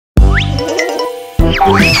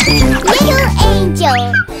Little angel.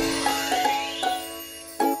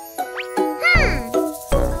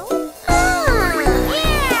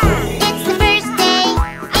 It's the first day.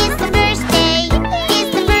 It's the first day.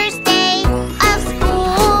 It's the first day of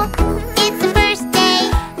school. It's the first day.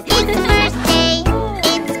 It's the first day.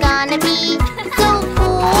 It's gonna be so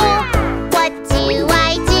cool. What do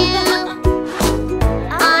I do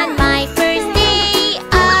on my first day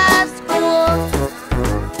of school?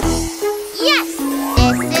 Yes,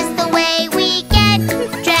 this is the way we get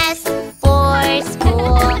dressed.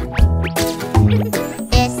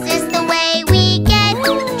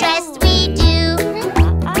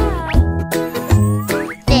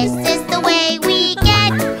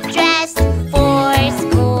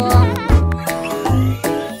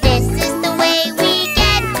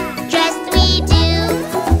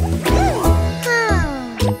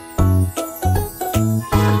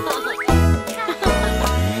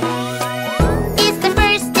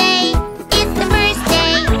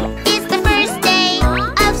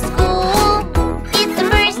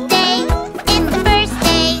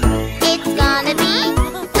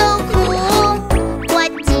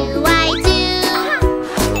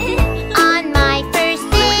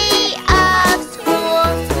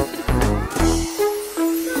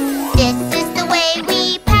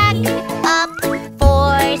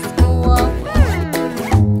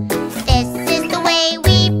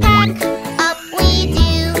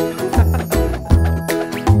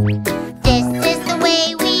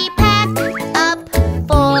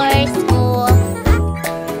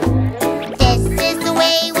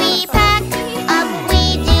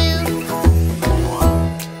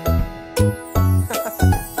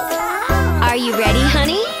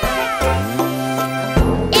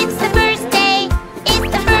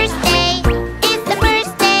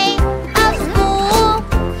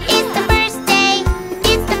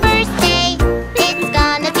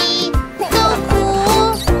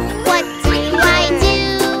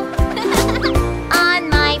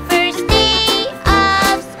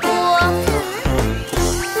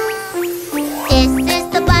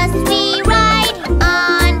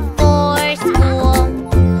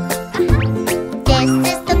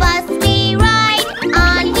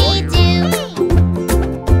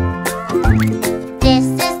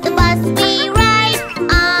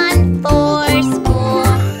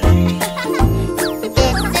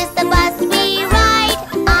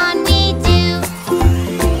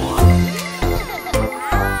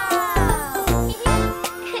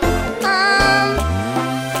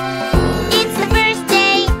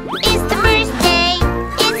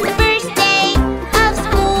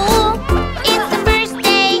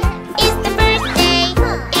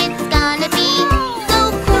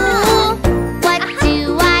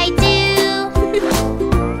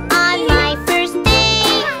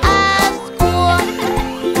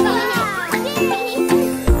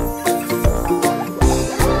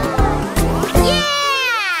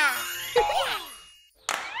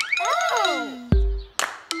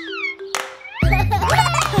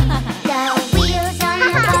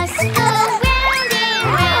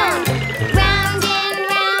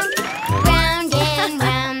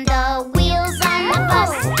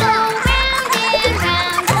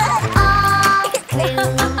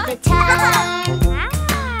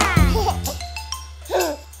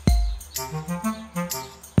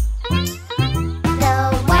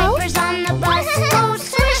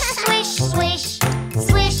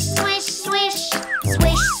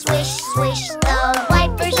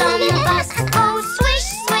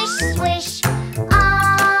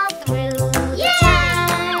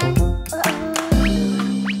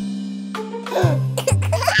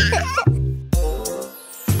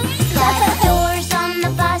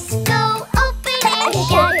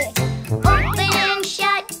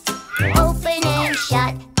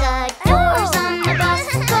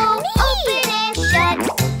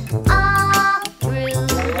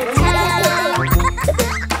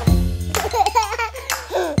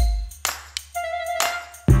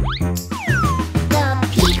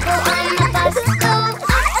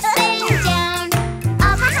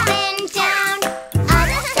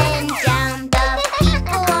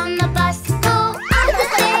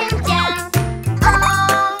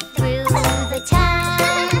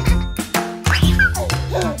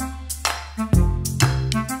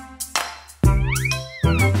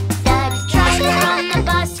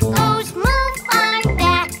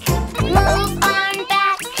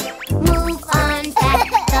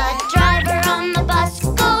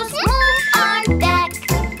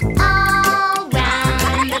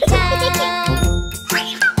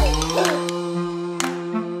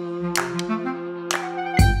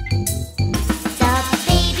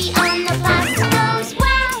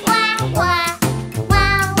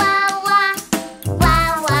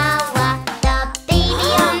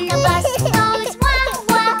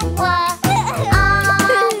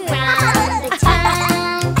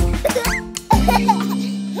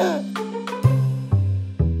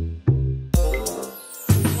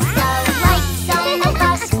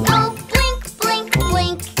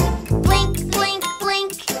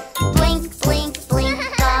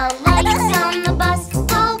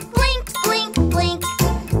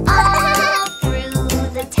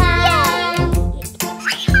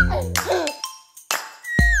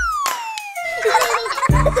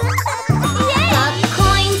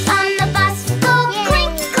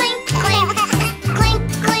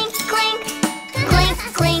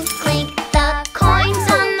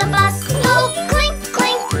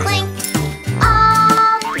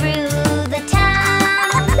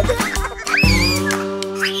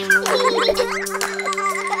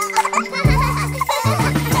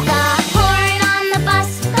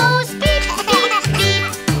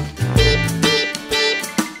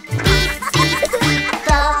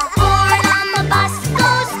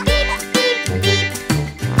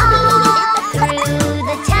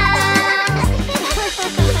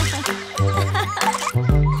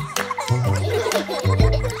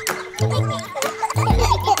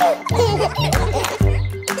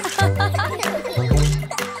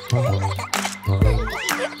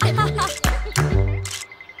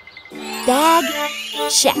 Bag,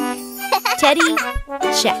 check. Teddy,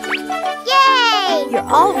 check. Yay! You're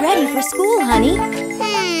all ready for school, honey. I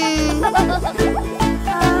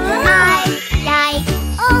like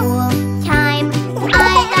school time. I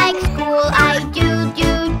like school. I do.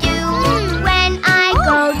 When I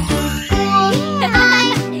go to school,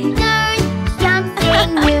 I learn something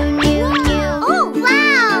new. Oh,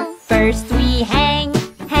 wow! First we hang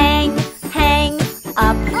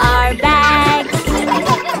up our bags.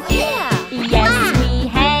 Yes, we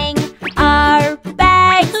hang our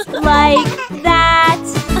bags like that.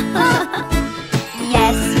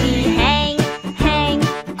 Yes, we hang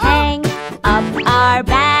up our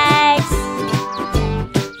bags.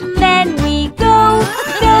 Then we go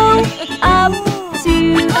up to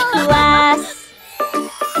class.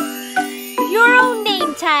 Your own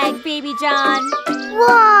name tag, Baby John.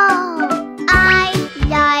 Whoa! I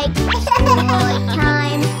like school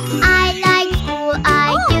time. I like school.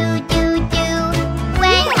 I do.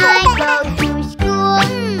 When I go to school,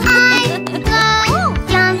 I learn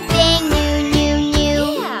something new.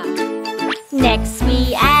 Next we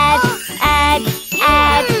add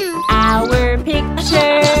our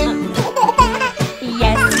picture.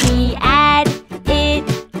 Yes, we add it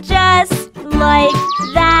just like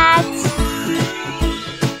that.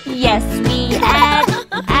 Yes, we add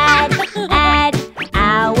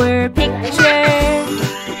our picture.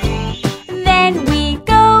 Then we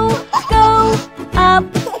go up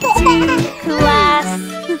to class.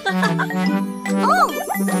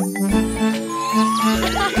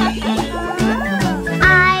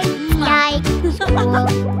 I like school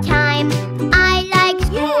time. I like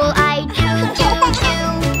school. I do.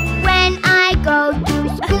 When I go to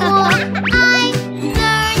school, I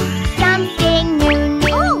learn something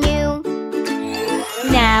new.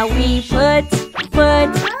 Now we put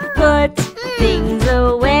things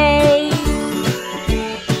away.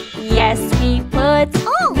 Yes, we put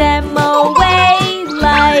them away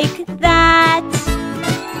like that.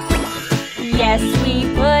 Yes, we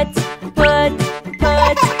put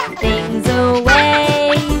things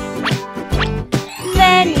away.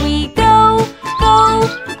 Then we go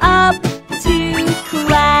up to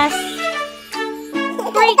class.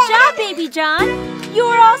 Great job, Baby John.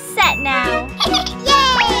 You're all set now. Yay!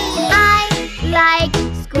 I like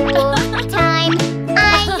school time. I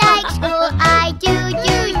like school. I do.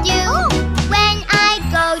 When I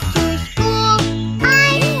go to school, I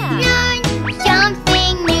learn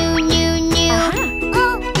something new.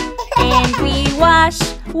 And we wash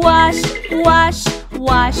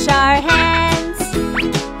our hands.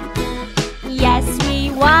 Yes, we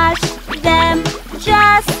wash them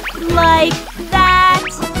just like that.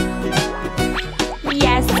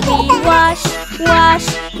 Yes, we wash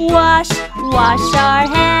our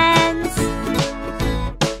hands.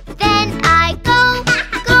 Then I go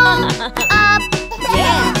up to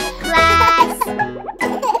class.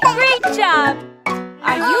 Great job!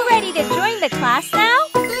 Are you ready to join the class now?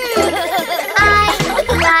 I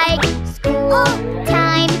like school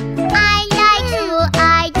time. I like school.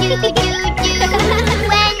 I do.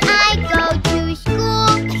 When I go to school,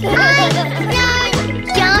 I learn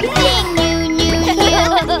something new.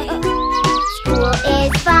 School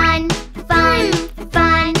is fun.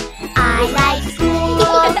 I like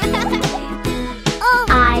school.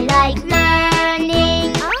 I like learning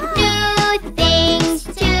new things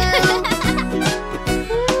too.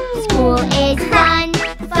 School is fun.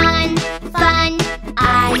 I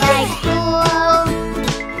like school.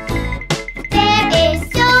 There is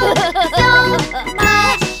so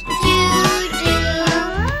much to do.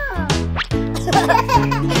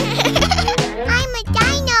 I'm a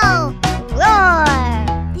dino. Roar.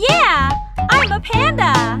 Yeah, I'm a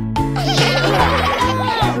panda.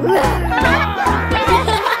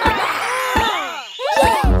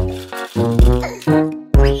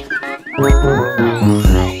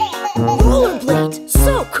 Rollerblades,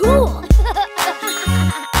 so cool.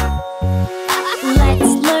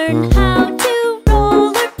 Let's learn how to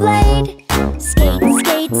rollerblade.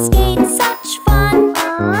 Skate, such fun.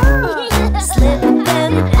 Slip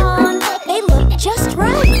them on, they look just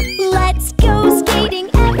right. Let's go skating,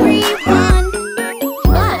 everyone.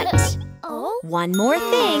 But one more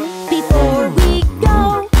thing before we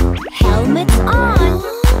go. Helmets on.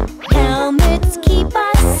 Helmets keep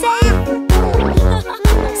us safe.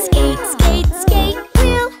 Skate,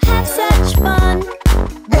 we'll have such fun.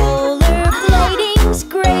 Rollerblading's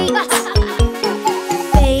great.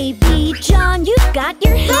 Baby John, you've got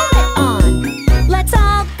your helmet on. Let's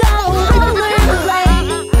all go rollerblade.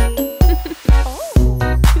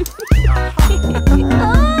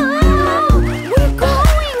 Oh, we're going.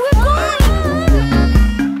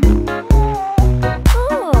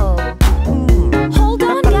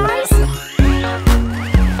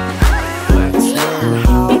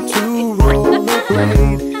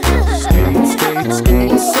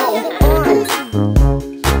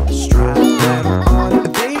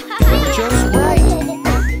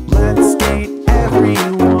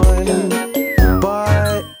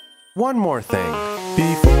 more thing.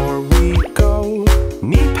 Before we go,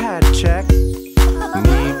 knee pad check.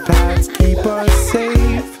 Knee pads keep us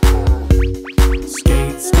safe.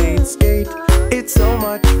 Skate, skate, skate, it's so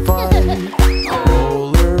much fun.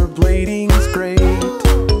 Rollerblading's great.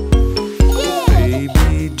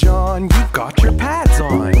 Baby John, you've got your pads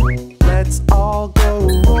on. Let's all go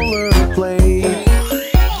rollerblade.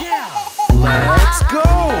 Let's go!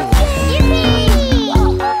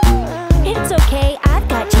 It's okay, I've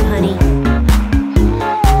got you, honey.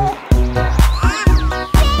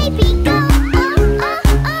 Baby, go!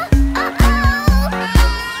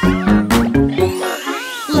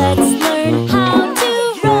 Let's learn how to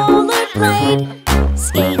rollerblade.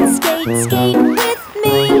 Skate, skate, skate with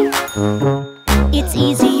me. It's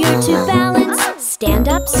easier to balance. Stand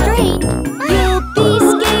up straight. You'll be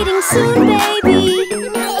skating soon, baby.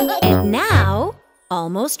 And now,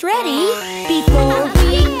 almost ready. Before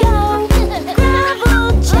we go,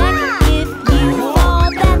 gravel check. If you fall,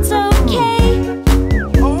 that's okay.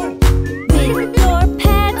 With your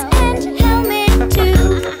pads and helmet too,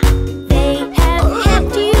 they have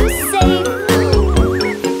kept you safe.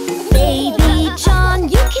 Baby John,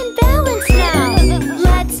 you can balance now.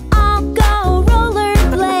 Let's all go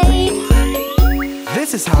rollerblade.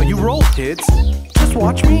 This is how you roll, kids. Just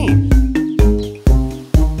watch me.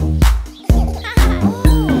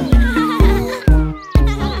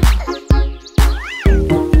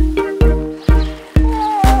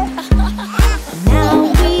 Now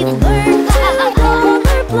we've learned to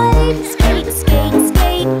rollerblade. Skate, skate,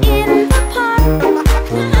 skate in the park.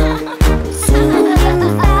 Zooming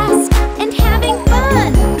fast and having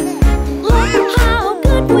fun. Look how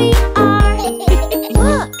good we are.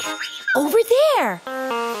 Look, over there.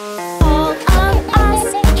 All of us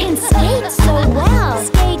can skate so well.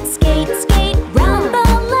 Skate, skate, skate round the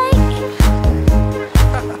lake.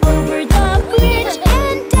 Over the bridge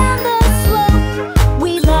and down the slope.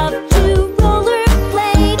 We love to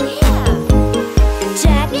rollerblade.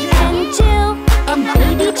 Jack and Jill and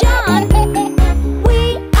Baby John, we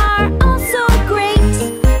are also great.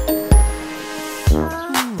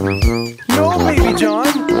 No, Baby John.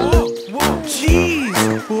 Whoa, whoa, jeez.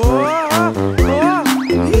 Whoa, whoa,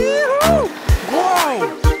 yee-hoo. Whoa.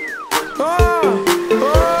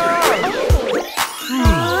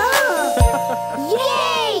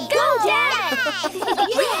 Yay! Go, Jack!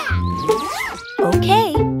 Okay,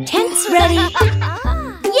 tent's ready.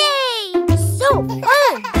 Yay! So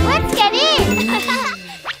fun! Let's get in!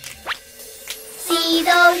 See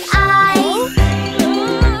those eyes?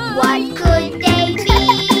 What could they be?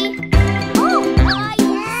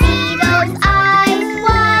 See those eyes?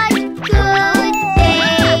 What could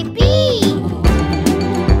they be?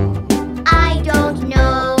 I don't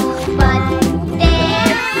know, but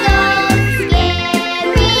they're so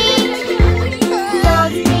scary.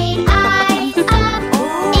 Those big eyes up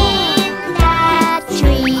in that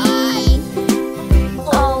tree.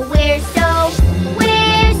 Oh, we're so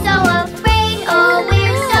afraid. Oh,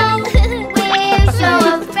 we're so afraid.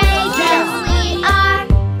 Yes, we are.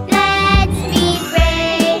 Let's be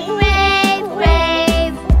brave, brave,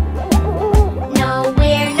 brave. No,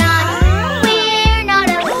 we're not. We're not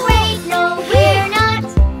afraid. No, we're not.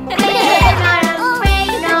 We're not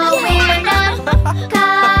afraid. No, we're not.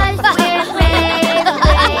 'Cause we're brave,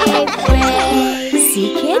 brave, brave. See,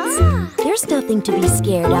 kids? There's nothing to be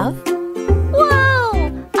scared of. Whoa!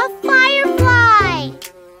 A firefly!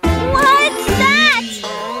 What's that?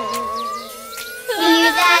 Hear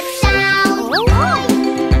that sound?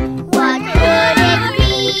 What could it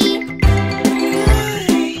be?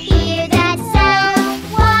 Hear that sound?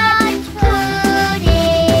 What could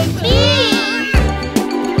it be?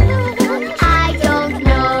 I don't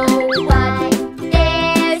know, but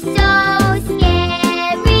they're so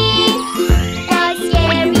scary. The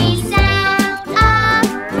scary sound up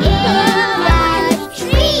in the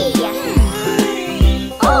tree.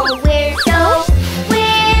 Oh, we're so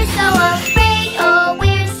afraid. Oh,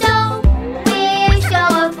 we're so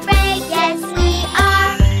afraid. Yes, we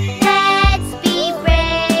are. Let's be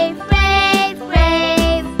brave, brave,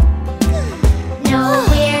 brave. No,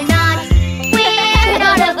 we're not. We're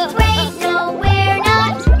not afraid. No, we're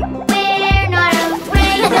not. We're not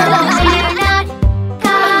afraid. No, we're not.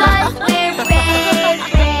 'Cause we're brave,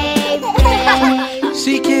 brave, brave.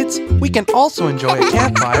 See, kids, we can also enjoy a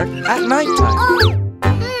campfire at nighttime.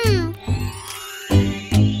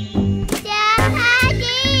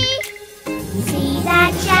 Daddy, see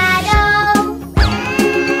that shadow?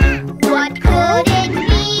 What could it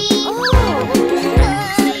be?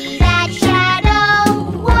 See that shadow?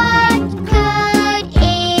 What could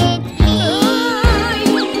it be?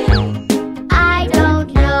 I don't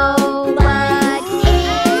know, but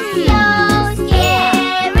it's so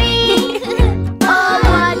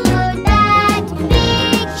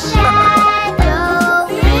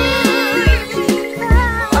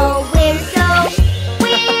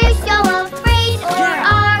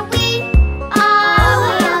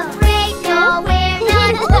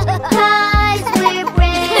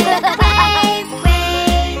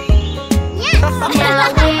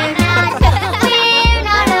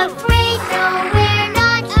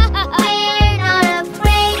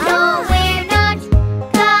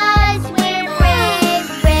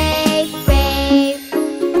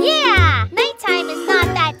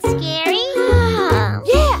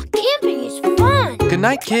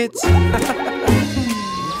night, kids. Hear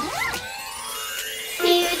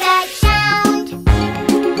that sound?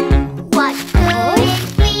 What could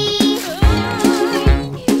it be?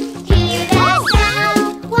 Hear that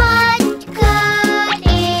sound? What could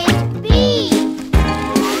it be?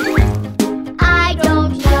 I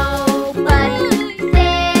don't know, but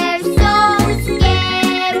they're so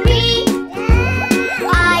scary.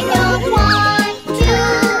 I don't want to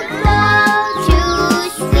go to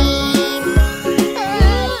sleep.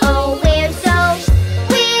 Oh, we're so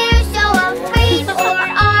afraid, or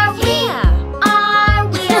are we? Are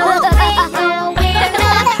we afraid? No, we're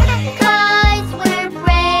not, 'cause we're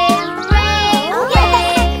brave, brave,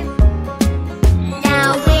 brave. Now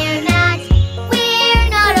we're not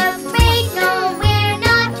afraid. No, we're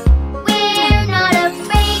not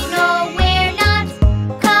afraid. No, we're not,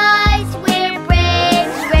 'cause we're brave,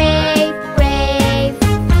 brave, brave.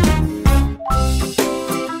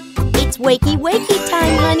 It's wakey wakey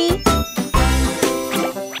time, honey.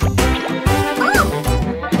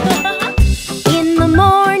 In the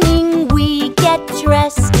morning we get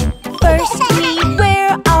dressed. First we wear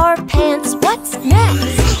our pants. What's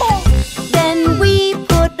next? Then we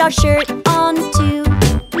put our shirt on too.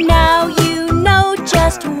 Now you know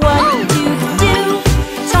just what to do.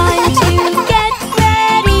 Time to get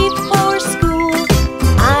ready for school.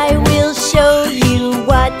 I will show you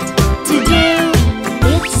what to do.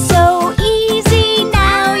 It's so easy,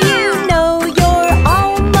 now you know you're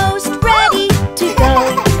almost ready to go.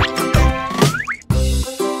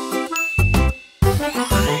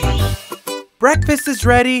 Breakfast is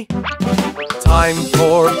ready. Time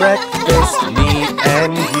for breakfast, me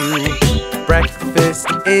and you. Breakfast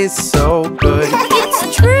is so good.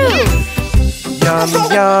 It's true! Yummy,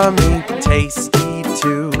 yummy, tasty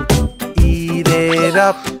too. Eat it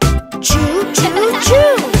up. Chew, chew,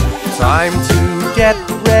 chew! Time to get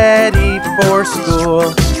ready for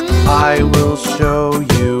school. I will show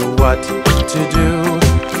you what to do.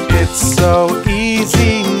 It's so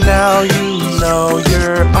easy, now you know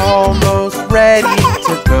you're almost ready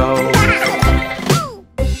to go.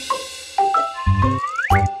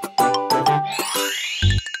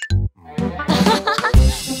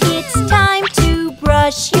 It's time to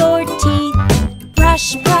brush your teeth.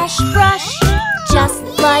 Brush, brush, brush, just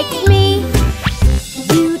like me.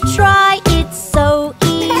 You try, it's so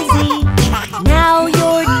easy. Now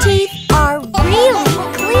your teeth are really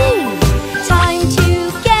clean. Time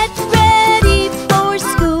to get ready for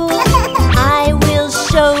school. I will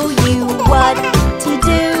show you what to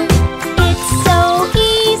do. It's so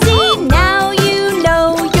easy, now you know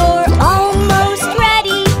you're almost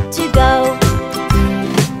ready to go.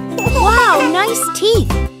 Wow, nice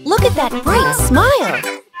teeth. Look at that bright smile.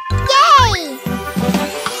 Yay!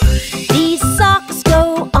 These socks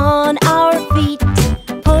go on our feet.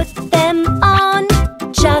 Put them on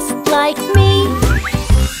just like me.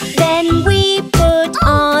 Then we put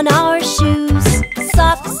on our shoes.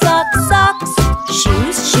 Socks, socks, socks.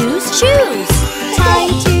 Shoes, shoes, shoes.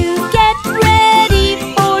 Time to get ready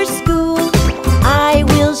for school. I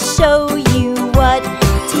will show you what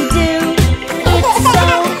to do. It's so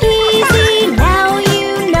easy, now you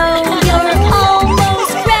know you're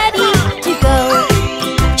almost ready to go.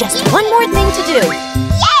 Just one more thing to do.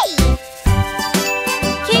 Yay!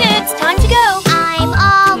 Kids, time to go. I'm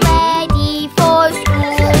all ready for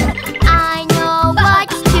school. I know what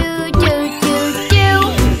to do, do, do.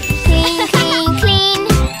 Clean, clean, clean.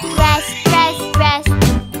 Rest, rest, rest.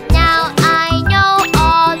 Now I know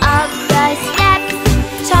all of the steps.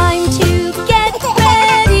 Time to get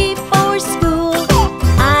ready for school.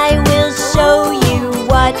 I will show you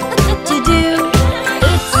what to do.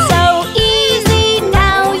 It's so easy,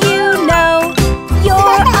 now you know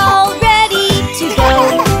you're all ready to go.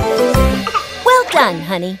 Well done,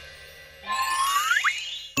 honey.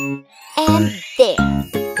 And there.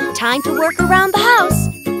 Time to work around the house.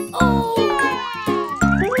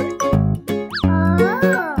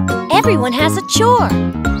 Everyone has a chore.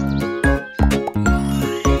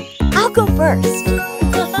 I'll go first.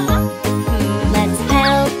 Let's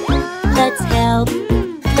help, let's help,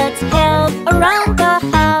 let's help around the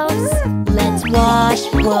house. Let's wash,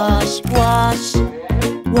 wash, wash,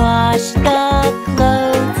 wash the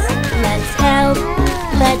clothes. Let's help,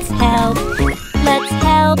 let's help, let's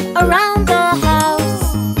help around the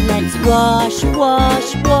house. Let's wash,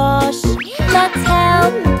 wash, wash. Let's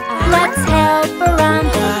help around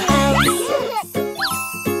the house.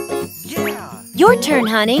 Your turn,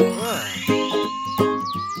 honey.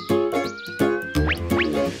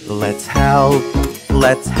 Let's help,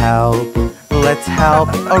 let's help, let's help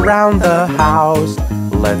around the house.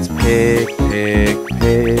 Let's pick, pick,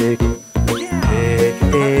 pick, pick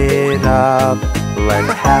it up.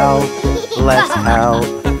 help. Let's help.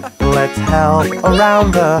 Let's help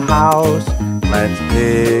around the house. Let's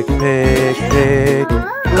pick, pick, pick.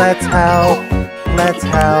 Let's help. Let's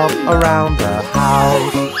help around the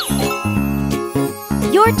house.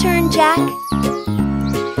 Your turn, Jack.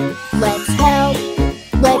 Let's help.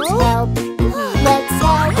 Let's help. Let's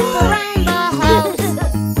help around the house.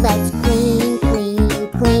 Let's clean, clean,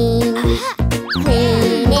 clean.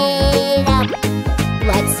 Clean it up.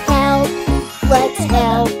 Let's help. Let's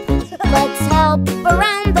help. Let's help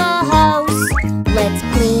around the house. Let's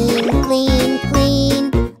clean, clean,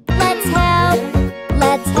 clean. Let's help.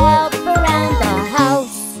 Let's help around the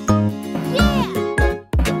house. Yeah!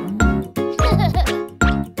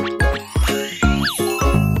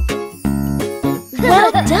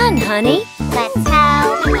 Well done, honey. Let's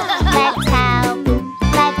help. Let's help.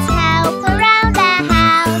 Let's help around the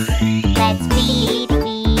house. Let's feed,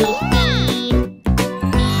 feed, feed.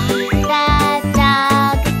 Feed the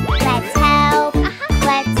dog. Let's help.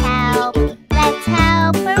 Let's help. Let's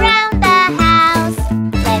help around the house.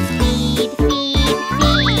 Let's feed, feed,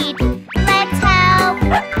 feed. Let's help.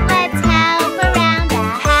 Let's help around the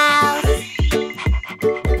house.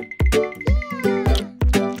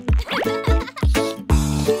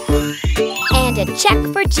 And a check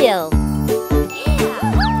for Jill.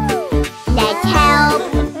 Let's help.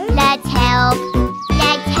 Let's help.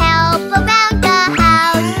 Let's help around the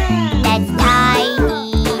house. Let's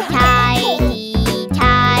tidy, tidy,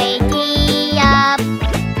 tidy up.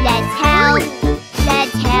 Let's help.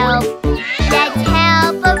 Let's help. Let's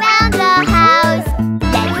help around the house.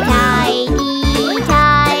 Let's tidy,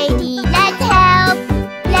 tidy. Let's help.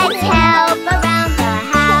 Let's help around the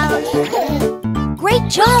house. Great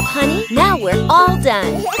job, honey. Now we're all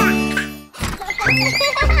done.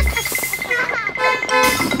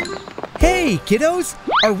 Hey, kiddos!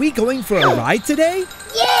 Are we going for a ride today?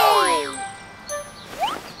 Yay!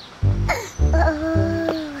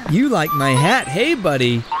 You like my hat, hey,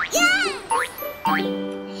 buddy.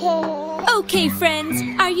 Okay, friends,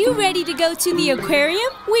 are you ready to go to the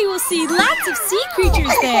aquarium? We will see lots of sea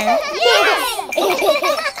creatures there.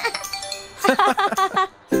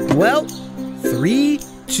 Well, 3,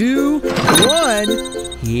 2, 1,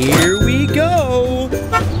 here we go!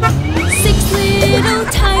 6 little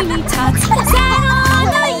tiny tots sat on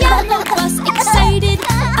a yellow bus, excited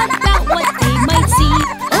about what they might see.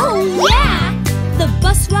 Oh yeah! The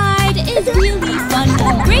bus ride is really fun. A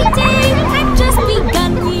great day had just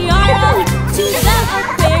begun. We are off to the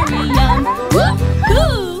aquarium.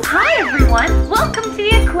 Woo-hoo! Hi everyone, welcome to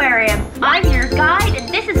the aquarium. I'm your guide and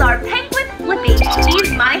this is our penguin Flippy.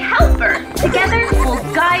 He's my helper. Together we'll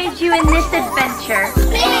guide you in this adventure.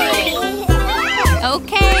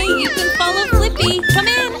 Okay, you can follow Flippy. Come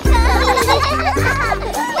in.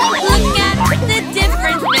 Look at the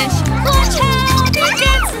different fish. Watch how they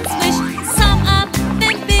dance and swish. Some up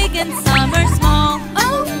and big and some are small.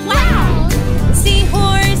 Oh wow!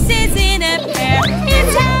 Seahorses in a pair.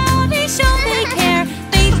 It's how they show they care.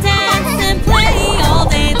 They dance and play all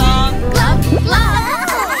day long. Love, love.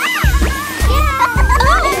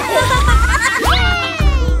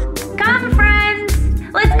 Come friends,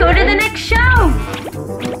 let's go to the next show.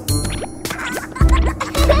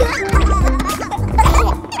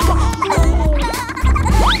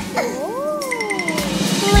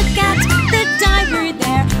 Look at the diver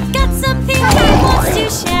there. Got something he wants to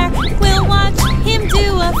share. We'll watch him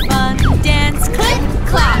do a fun dance. Click,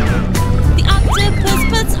 clap. The octopus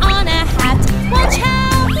puts on a hat. Watch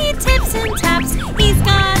how he tips and taps. He's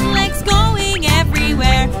got legs going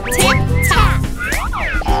everywhere. Tip, tap.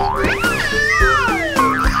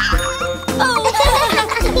 Oh,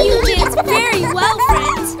 you dance very well,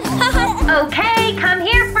 friends. Okay, come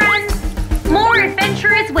here friends. More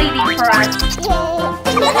adventure is waiting for us.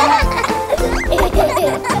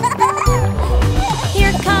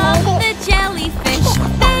 Here come the jellyfish.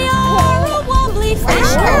 They are a wobbly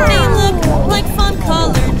fish. They look like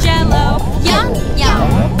fun-colored jello. Yum, yum.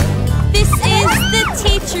 This is the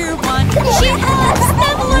teacher one. She helps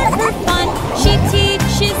them learn for fun. She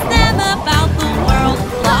teaches them about the world.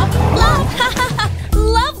 Love, love.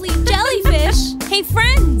 Lovely jellyfish. Hey,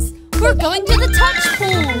 friends, we're going to the touch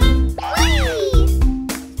pool.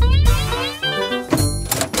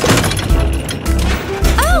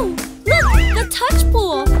 Oh, look, the touch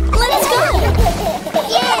pool. Let's go.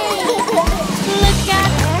 Look at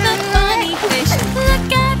the funny fish.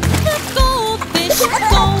 Look at the goldfish.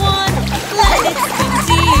 Go on, let it swim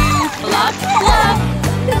to you. Bluff, bluff.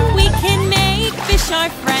 We can make fish our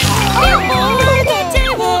friend before the day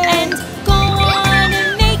will end. Go on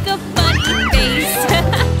and make a funny face.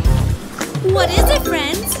 What is it,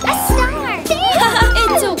 friends? A star!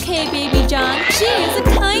 It's okay, Baby John. She is a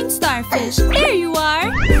kind jellyfish. There you are.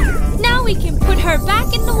 Now we can put her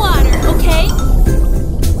back in the water, okay?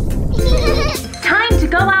 Time to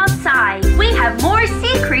go outside. We have more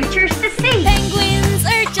sea creatures to see. Penguins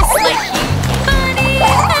are just like you. Funny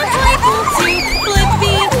and playful too.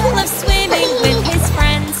 Blippi loves swimming with his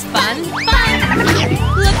friends. Fun, fun.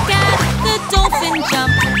 Look at the dolphin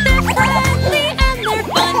jump. They're friendly and they're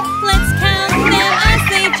fun. Let's count them as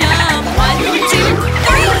they jump. 1, 2,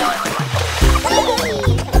 3.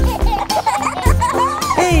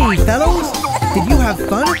 Hey, fellows! Did you have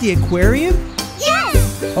fun at the aquarium?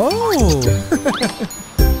 Yes! Oh!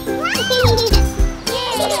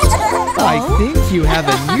 I think you have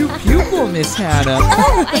a new pupil, Miss Hannah.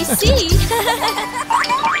 Oh, I see.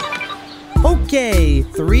 Okay,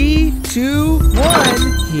 3, 2,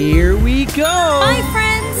 1, here we go! Bye,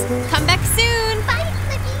 friends. Come back soon. Bye,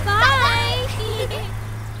 Blippi. Bye.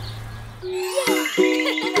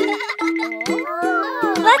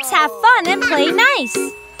 Let's have fun and play nice.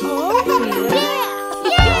 Me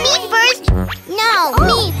first? No,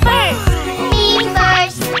 me first. Me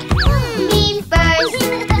first. Me first.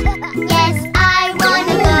 Yes, I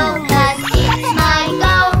wanna go 'cause it's my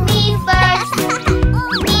go. Me first.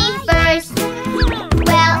 Me first.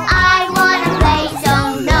 Well, I wanna play, so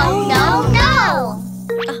no, no, no.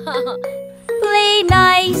 Play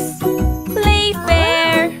nice, play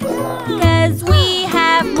fair, 'cause we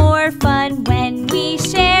have more fun when we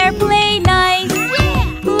share. Play nice,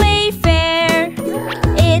 play fair,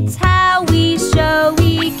 it's how we show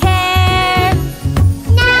we care.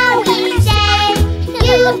 Now we say,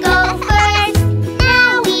 you go first.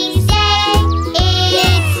 Now we say,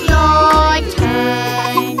 it's your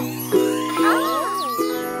turn.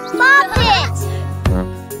 Pop it!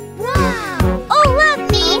 Oh, look!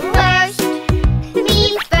 Me first. Me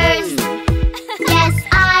first. Yes,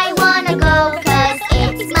 I wanna go 'cause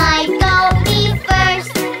it's my go. Me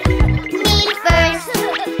first. Me first.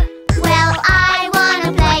 Well, I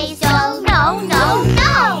wanna play, so no, no,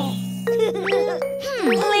 no.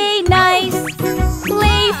 Play nice,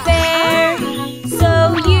 play fair, so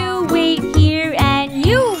you wait here and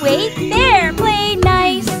you wait there. Play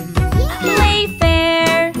nice, play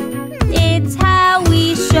fair, it's how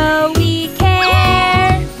we show we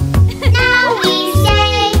care. Now we say,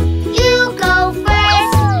 you go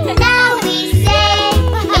first. Now we say,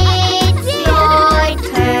 it's your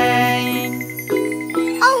turn.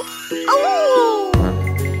 Oh,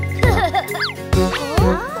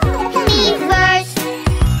 Me first.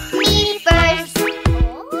 Me first.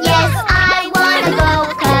 Yes, I wanna go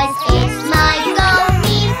 'cause it's my go.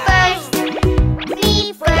 Me first. Me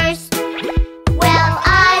first. Well, I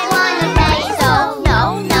wanna play, so no,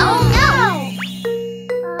 no, no.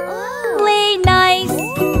 Play nice,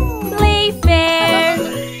 play fair,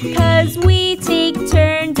 'cause we take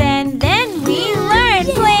turns and then we learn.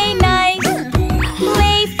 Play nice,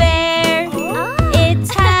 play fair, it's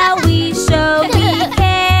how we show we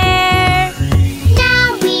care. Now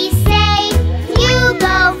we say, you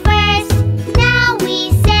go first. Now we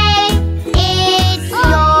say, it's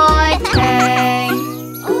your turn.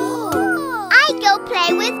 I go play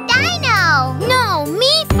with Dino. No,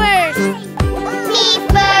 me first. Me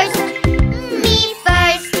first. Me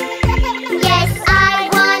first. Yes, I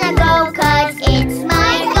wanna go 'cause it's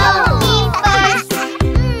my go. Me first.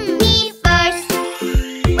 Me first.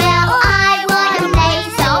 Well, I wanna play,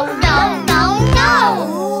 so no, no, no.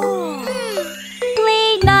 Play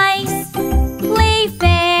nice, play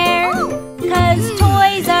fair, 'cause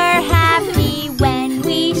toys are happy when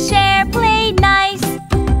we share. Play nice,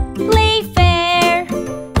 play fair,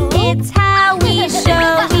 it's how we show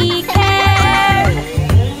we care.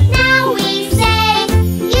 Now we say,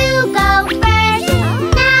 you go first.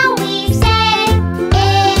 Now we say,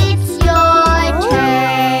 it's your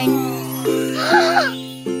turn.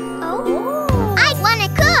 I wanna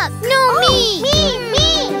cook. No, me.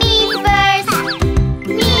 Me first.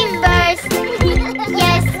 Me first.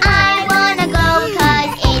 Yes, I wanna go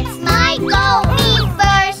 'cause it's my go. Me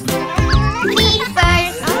first. Me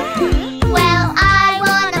first. Well, I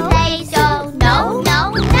wanna play, so no, no,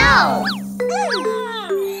 no.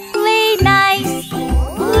 Play nice,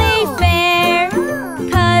 play fair,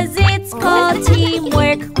 'cause it's called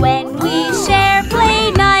teamwork when we share. Play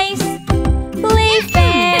nice, play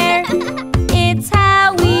fair, it's how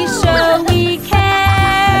we show we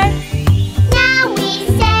care. Now we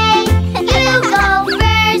say, you go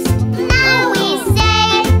first. Now we say,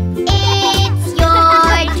 it's your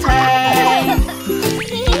turn.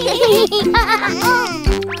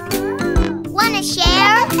 Wanna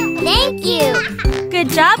share? Thank you. Good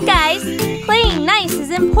job, guys. Playing nice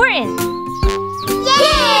is important.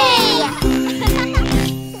 Yay!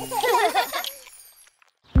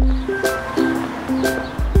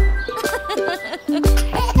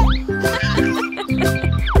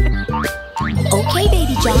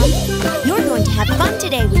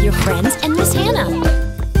 your friends and Miss Hannah.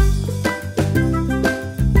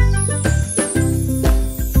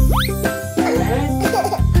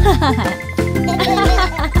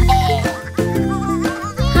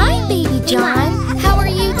 Hi, Baby John. How are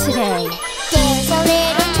you today? There's a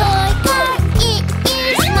little toy car, it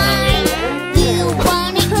is mine. You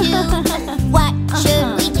want it too, what should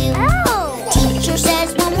we do? Teacher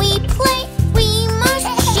says when we play, we must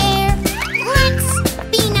share. Let's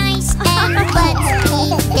be nice and let's be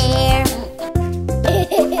fair.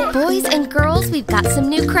 Boys and girls, we've got some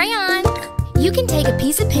new crayons. You can take a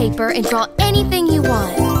piece of paper and draw anything you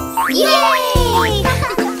want. Yay!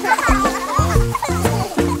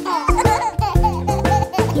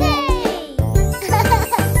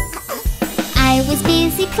 I was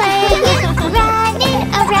busy playing,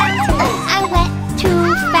 running around. I went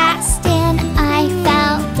too fast and I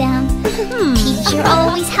fell down. Teacher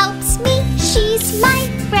always helps me, she's my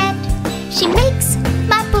friend. She makes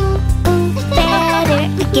my boo-boo better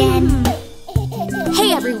again.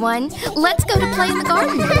 Hey everyone, let's go to play in the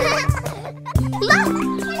garden. Look!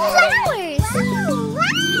 Flowers!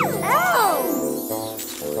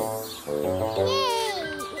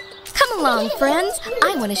 Come along, friends.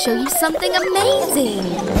 I want to show you something amazing.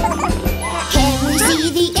 Can we see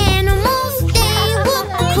the animals? They look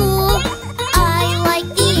cool. I like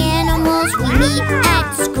the animals we meet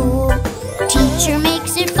at school. Teacher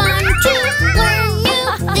makes it fun to learn new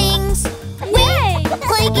things. We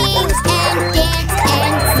play games and dance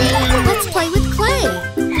and sing. Let's play with clay.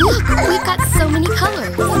 Look, we've got so many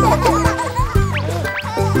colors.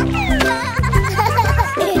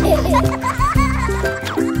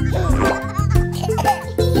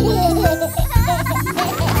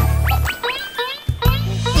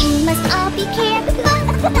 We must all be careful when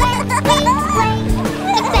we play.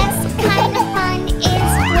 The best kind of fun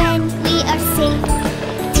is when we are safe.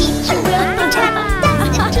 Teacher will protect us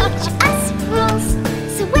and teach us rules.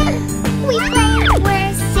 So when we play,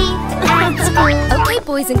 we're safe at school. Okay,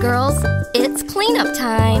 boys and girls, it's cleanup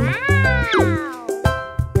time.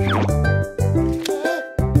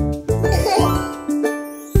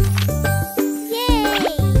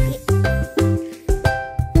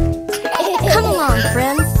 Come along,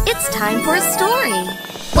 friends. It's time for a story.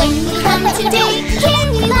 When we come today,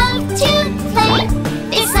 can we love to play?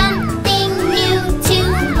 There's something new to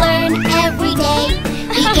learn every day.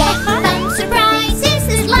 We get fun surprises,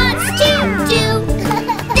 there's lots to do.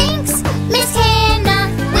 Thanks, Miss Hannah,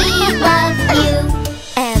 we love you.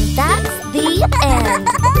 And that's the end.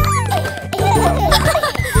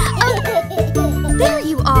 Oh, there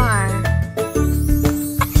you are.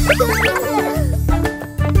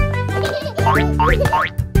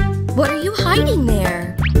 What are you hiding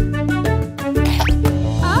there?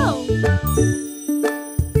 Oh.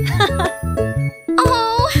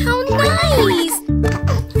 Oh, how nice!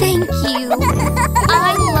 Thank you.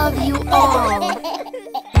 I love you all.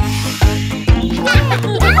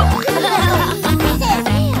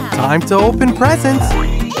 Time to open presents.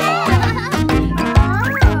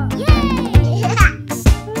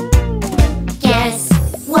 Guess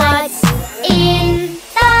what's in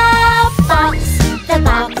the box? The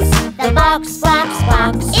box, the box, box,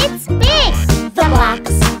 box. It's big. The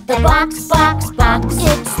box, box, box.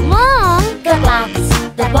 It's long. The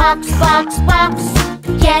box, box.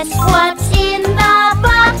 Guess what's in the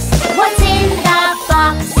box? What's in the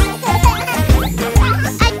box?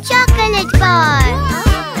 A chocolate bar.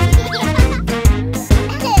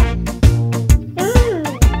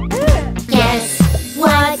 Guess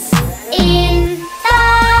what's in the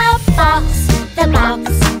box?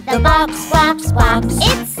 The box, box, box.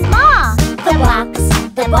 It's small. The box,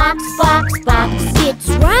 box. It's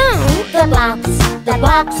round. The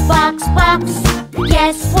box, box.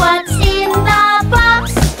 Guess what's in the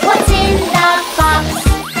box? What's in the box?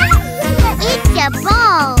 It's a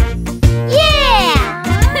ball. Yeah!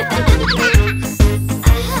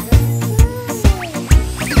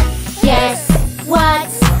 Guess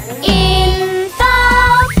what's in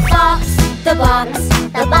the box?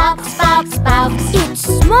 The box, box, box. It's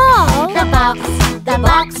small. The box,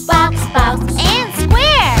 box. And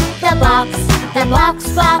square. The box,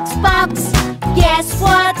 box. Guess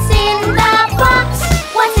what's in the box?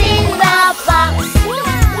 What's in the box?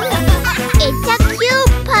 It's a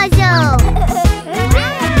cube puzzle.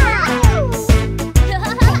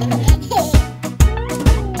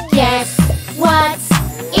 Guess what's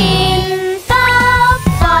in the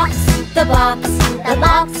box? The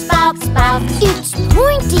box. It's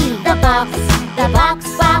pointy. The box,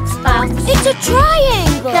 box. It's a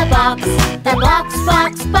triangle. The box.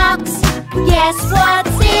 Guess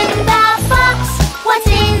what's in the box? What's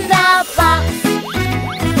in the box?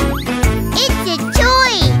 It's a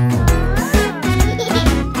toy.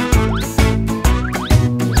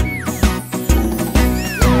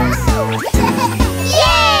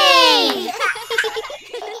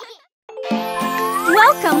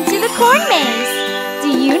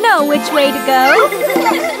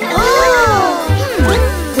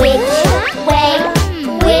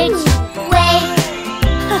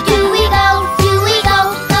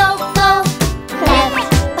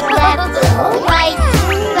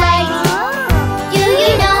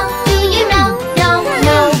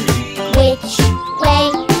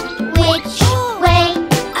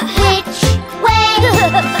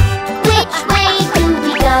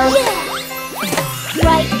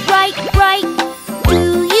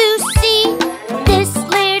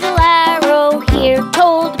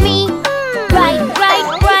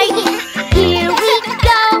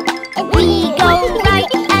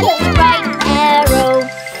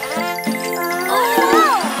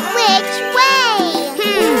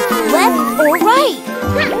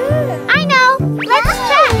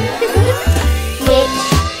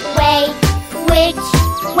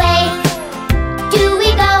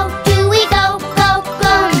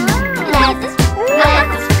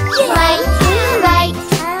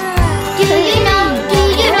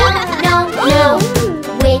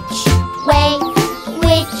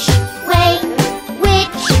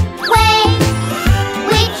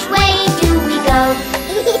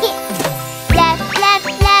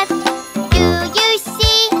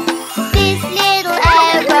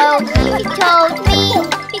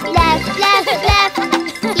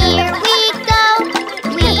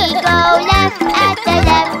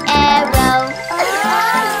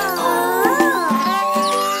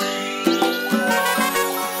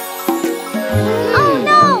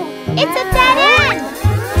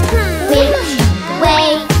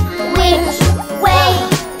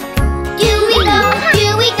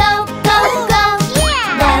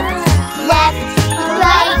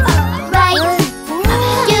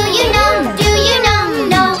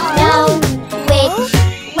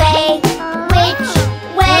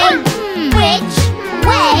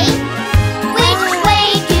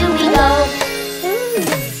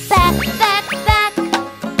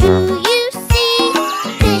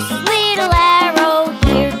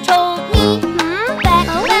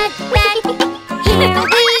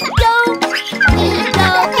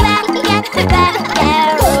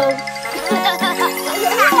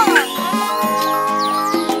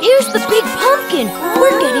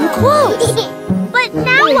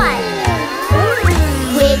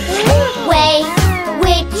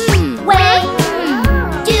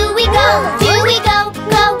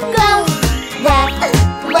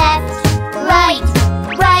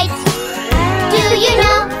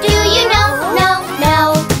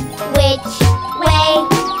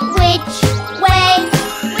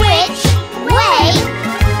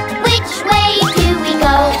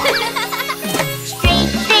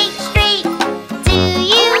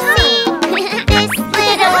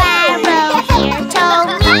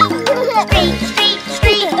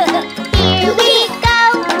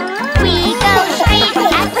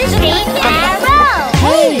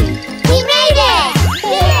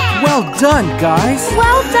 done, guys.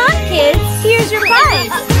 Well done, kids. Here's your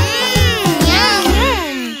prize.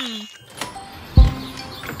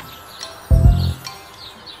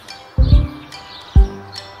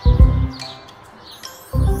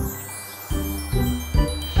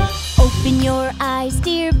 Open your eyes,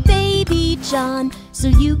 dear baby John, so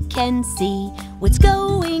you can see what's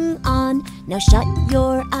going on. Now shut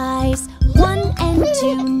your eyes, 1 and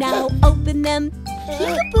 2. Now open them,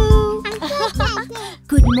 peek-a-boo.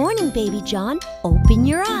 Good morning, baby John. Open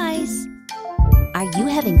your eyes. Are you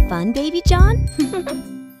having fun, baby John?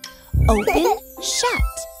 Open, shut.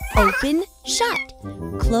 Open, shut.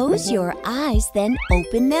 Close your eyes, then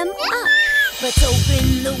open them up. Let's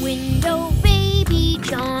open the window, baby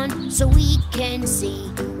John, so we can see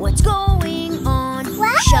what's going on.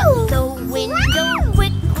 Wow. Shut the window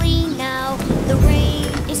quickly now. The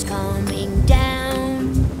rain is coming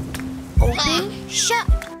down. Open, shut.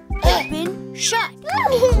 Open, shut.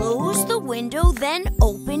 Close the window, then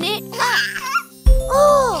open it up.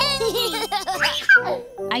 Oh!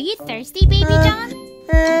 Are you thirsty, baby John?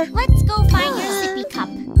 Let's go find your sippy cup.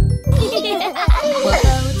 We'll go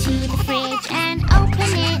to the fridge and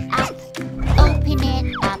open it up. Open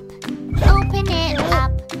it up. Open it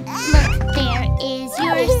up. Look, there is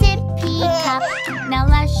your sippy cup. Now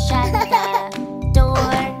let's shut the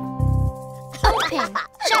door. Open,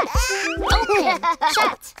 shut. Open,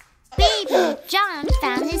 shut. Baby John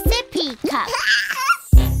found his sippy cup.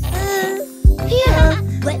 Here,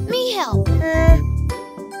 let me help.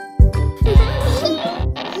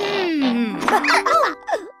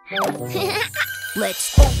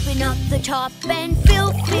 Let's open up the top and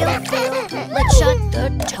fill. Let's shut the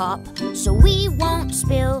top so we won't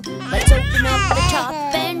spill. Let's open up the top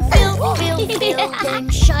and fill. Then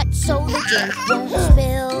shut so the drink won't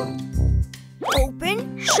spill.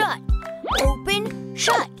 Open, shut. Open,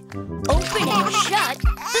 shut. Open and shut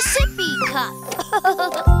the sippy cup.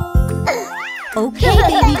 Okay,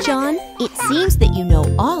 baby John. It seems that you know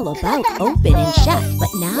all about open and shut, but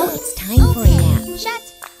now it's time for a nap. Shut.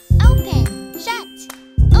 Open. Shut.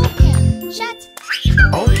 Open. Shut.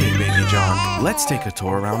 Okay, baby John, let's take a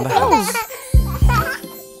tour around the house.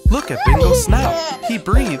 Look at Bingo's snout. He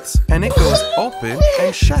breathes and it goes open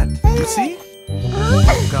and shut. You see?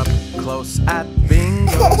 Look up close at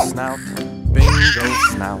Bingo's snout. Bingo's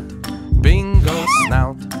snout. Bingo's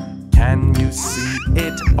snout. Can you see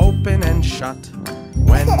it open and shut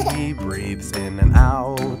when he breathes in and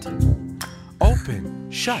out? Open,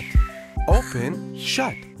 shut. Open,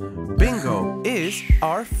 shut. Bingo is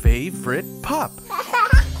our favorite pup.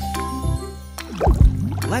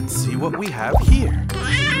 Let's see what we have here.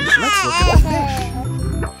 Let's look at the fish.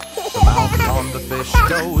 The mouth on the fish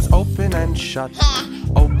goes open and shut.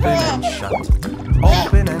 Open and shut.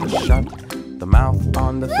 Open and shut. The mouth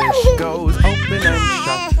on the fish goes open and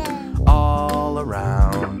shut. All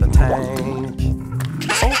around the tank.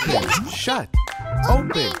 Open, shut.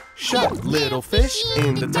 Open, shut. Little fish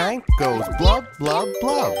in the tank goes blub, blub,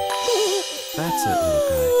 blub. That's it, little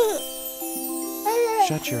guy.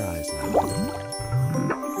 Shut your eyes now.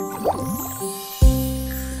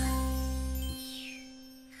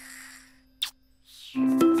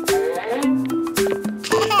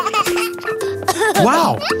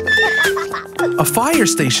 Wow! A fire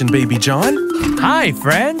station, baby John. Hi,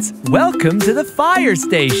 friends. Welcome to the fire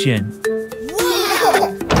station.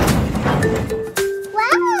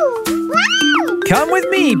 Come with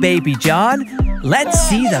me, baby John. Let's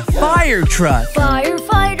see the fire truck.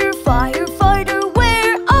 Firefighter, firefighter,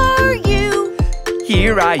 where are you?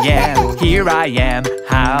 Here I am,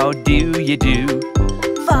 how do you do?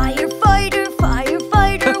 Firefighter,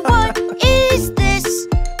 firefighter, what is this?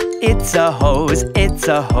 It's a hose,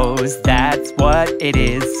 that's what it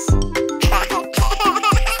is.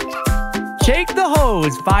 Shake the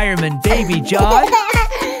hose, fireman baby John.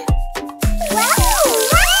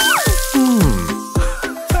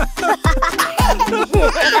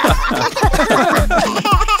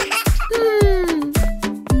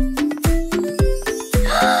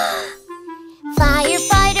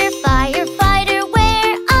 Firefighter, firefighter,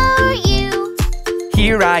 where are you?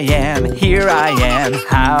 Here I am,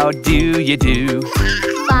 how do you do?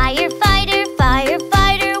 Firefighter,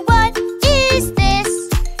 firefighter, what is this?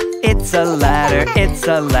 It's a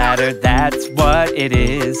ladder, that's what it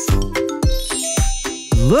is.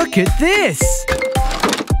 Look at this!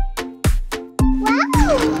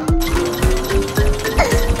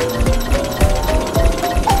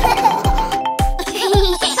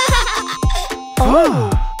 Oh!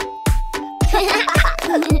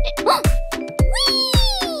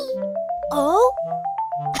 Oh?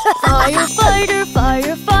 Firefighter,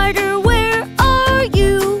 firefighter, where are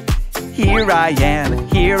you? Here I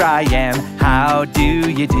here I am, how do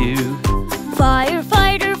you do?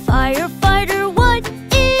 Firefighter, firefighter, what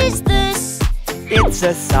is this? It's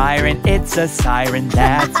a siren,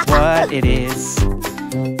 that's what it is.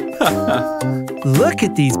 Look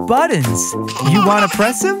at these buttons. You want to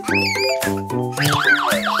press them?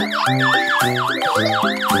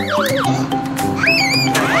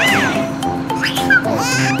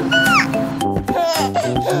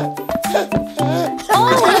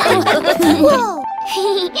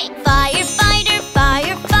 Firefighter,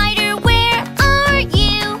 firefighter, where are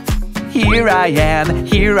you? Here I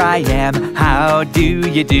am, how do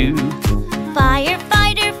you do?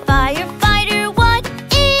 Firefighter, firefighter, what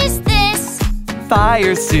is this?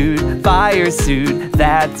 Fire suit,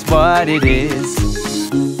 that's what it is.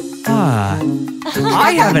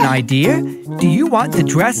 I have an idea. Do you want to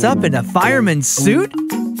dress up in a fireman's suit?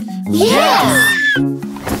 Yes!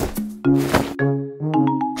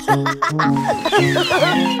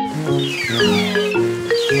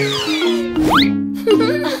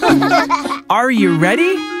 Are you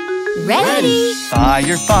ready? Ready?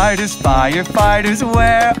 Firefighters,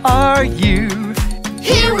 where are you?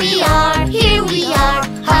 Here we are,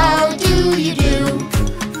 how do you do?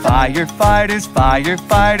 Firefighters,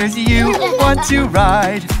 you want to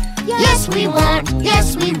ride? Yes we want,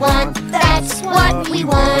 that's what we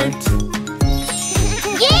want.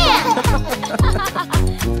 Yeah!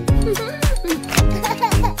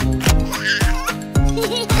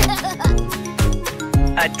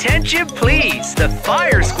 Attention please, the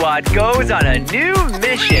fire squad goes on a new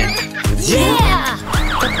mission. Yeah!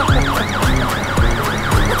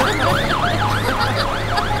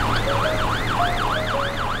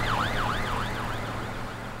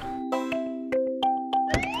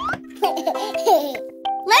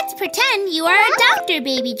 Let's pretend you are a doctor,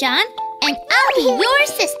 Baby John, and I'll be your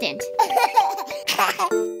assistant.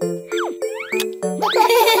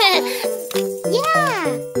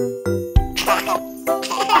 Yeah!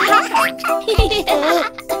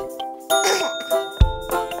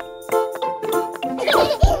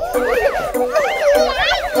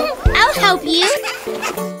 I'll help you.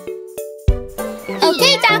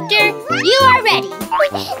 Okay, doctor, you are ready.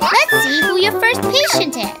 Let's see who your first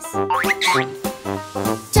patient is.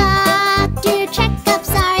 Doctor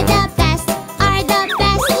checkups are the best,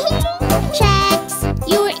 Checks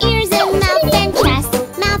your ears and mouth and chest.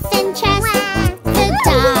 The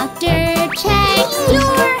doctor checks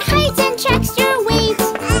your height and checks your weight,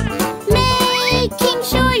 making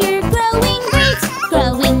sure you're growing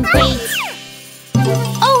great.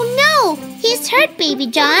 Oh no, he's hurt, Baby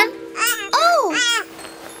John. Oh!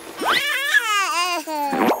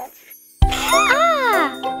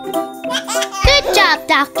 Good job,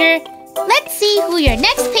 doctor. Let's see who your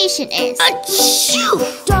next patient is.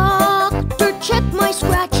 Doctor, check my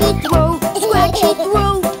scratchy throat.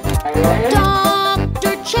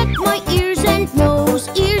 Doctor, check my ears and nose.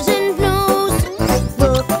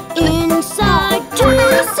 Look inside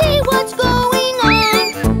to see what's going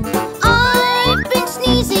on. I've been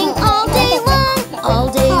sneezing all day long.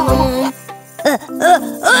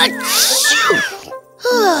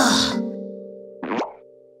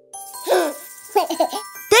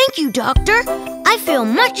 Thank you, Doctor. I feel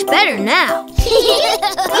much better now.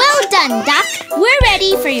 Well done, Doc. We're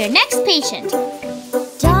ready for your next patient.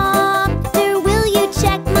 Doctor, will you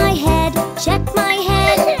check my head?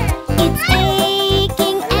 It's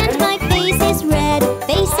aching and my face is red.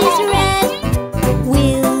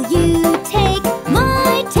 Will you take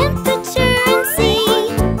my temperature and see?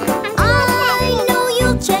 I know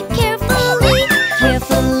you'll check carefully.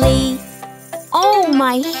 Oh,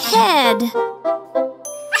 my head.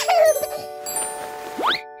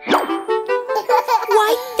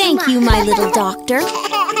 Why, thank you, my little doctor.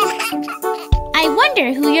 I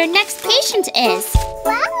wonder who your next patient is.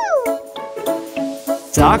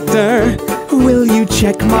 Doctor, will you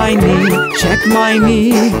check my knee?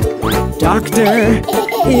 Doctor,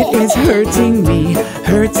 it is hurting me.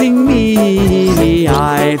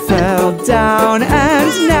 I fell down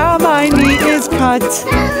and now my knee is cut.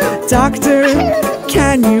 Doctor,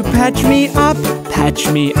 can you patch me up?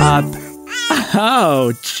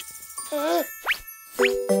 Ouch!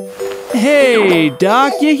 Hey,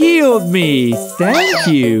 Doc, you healed me. Thank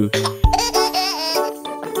you.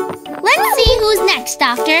 Let's see who's next,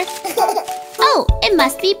 Doctor. Oh, it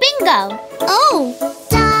must be Bingo. Oh,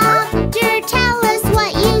 Doctor, tell us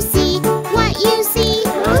what you see.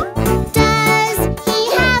 Does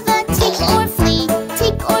he have a tick or flea?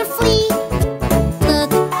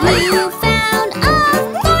 Look, you found a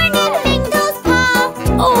thorn in Bingo's paw.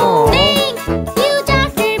 Oh, thank you,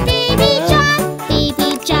 Doctor, Baby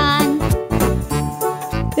John.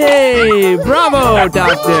 Hey, bravo,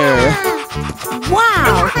 Doctor!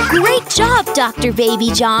 Wow! Great job, Dr. Baby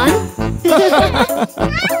John!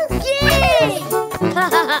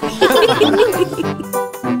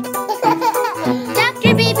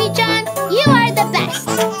 Dr. Baby John, you are the best.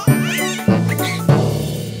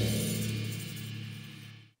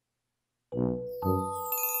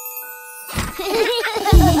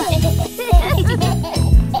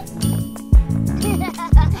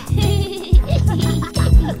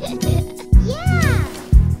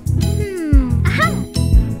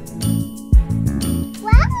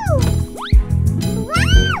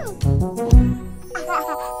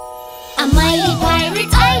 A mighty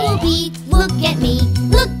pirate I will be. Look at me,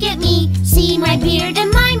 look at me. See my beard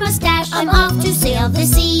and my mustache. I'm off to sail the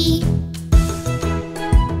sea.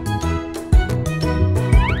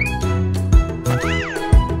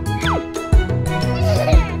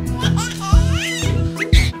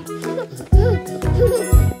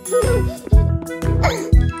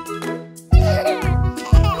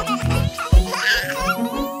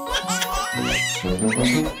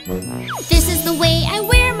 This is the way I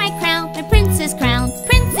wear my crown, my princess crown,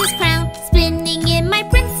 princess crown. Spinning in my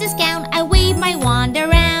princess gown, I wave my wand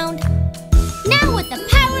around. Now with the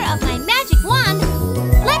power of my magic wand,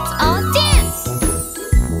 let's all dance!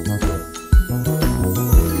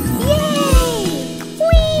 Yay!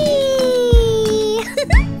 Whee!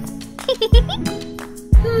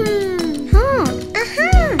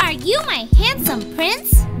 Are you my handsome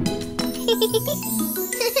prince?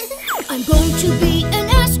 I'm going to be an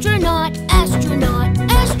astronaut, astronaut,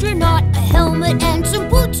 astronaut. A helmet and some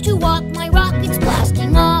boots to walk, my rockets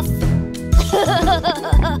blasting off.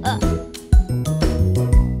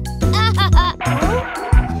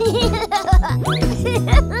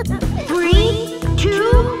 3, 2,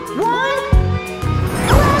 1,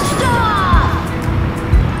 blast off!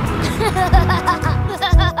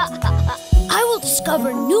 I will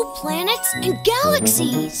discover new planets and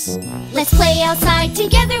galaxies. Let's play outside,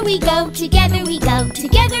 together we go, together we go,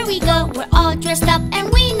 together we go. We're all dressed up and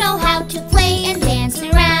we know how to play and dance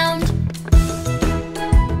around.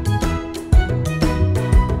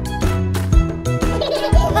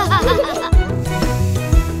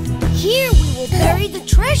 Here we will bury the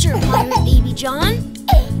treasure, Pirate Baby John.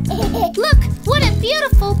 Look, what a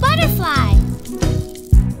beautiful butterfly.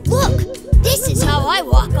 Look, this is how I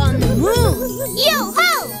walk on the moon.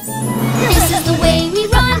 Yo-ho! This is the way we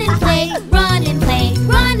run and play, run and play,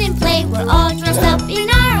 run and play. We're all dressed up in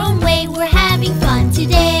our own way. We're having fun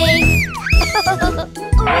today.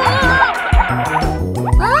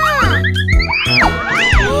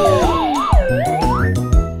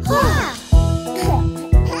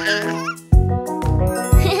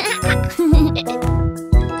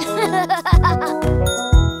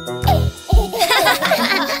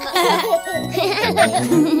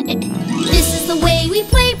 This is the way we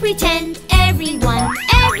play pretend. Everyone,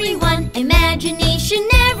 everyone, imagination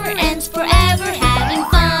never ends. Forever having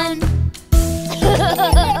fun.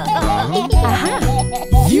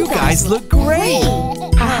 You guys look great!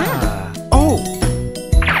 Oh!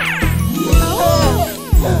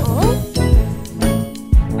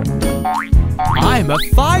 I'm a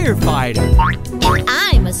firefighter! And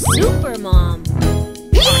I'm a super mom.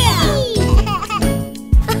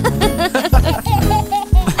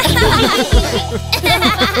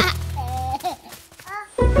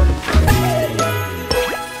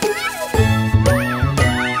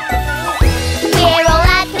 We're all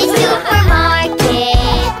at the supermarket.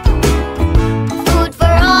 Food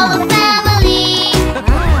for all the family.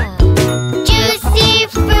 Juicy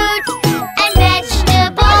fruit and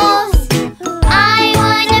vegetables. I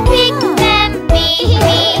wanna pick them,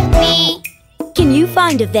 me. Can you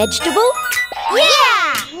find a vegetable? Yeah!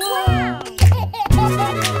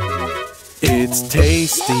 It's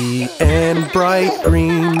tasty and bright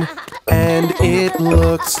green, and it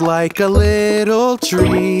looks like a little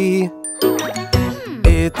tree.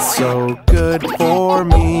 It's so good for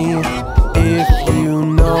me. If you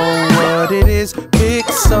know what it is, pick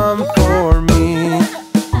some for me.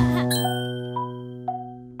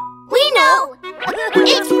 We know!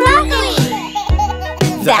 It's broccoli!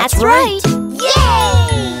 That's right! Yay!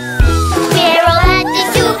 We're all at the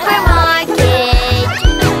supermarket.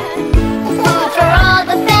 Food for all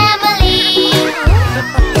the family.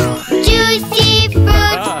 Juicy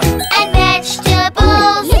fruit and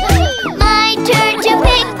vegetables. My turn to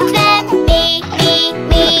pick them, me.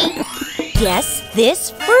 Guess this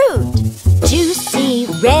fruit. Juicy,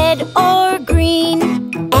 red or green.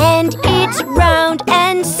 And it's round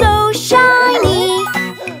and so shiny.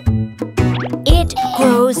 It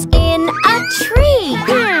grows in a tree.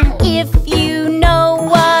 If you know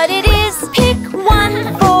what it is, pick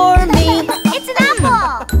one for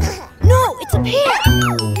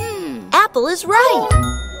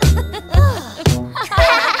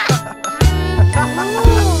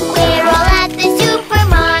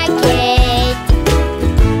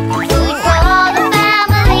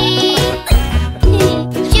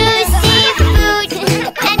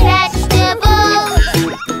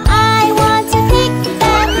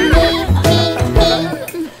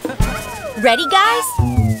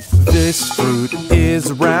This fruit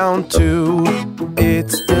is round too.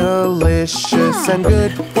 It's delicious and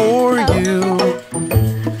good for you.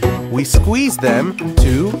 We squeeze them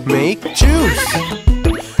to make juice.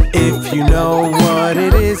 If you know what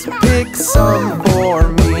it is, pick some for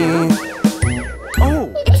me.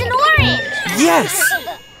 Oh! It's an orange! Yes!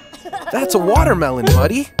 That's a watermelon,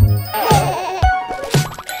 buddy. We're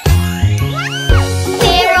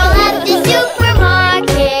all at the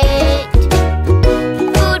supermarket.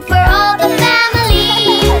 Food for all the family.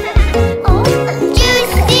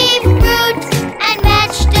 Juicy fruit and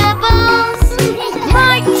vegetables.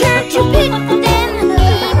 My turn to pick them.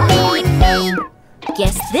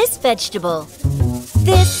 Guess this vegetable.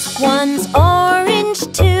 This one's orange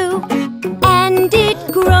too, and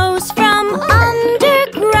it grows from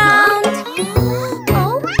underground.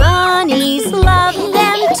 Bunnies love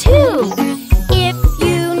them too. If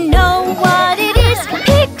you know what it is,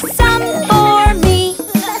 pick some for me.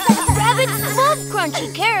 Rabbits love crunchy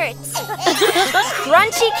carrots.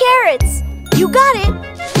 Crunchy carrots. You got it.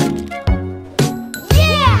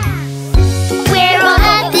 Yeah! We're all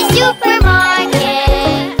at the supermarket.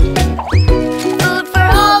 Food for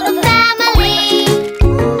all the family.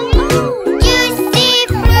 Juicy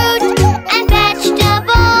fruit and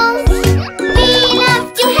vegetables. We love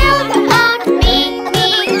to help out me.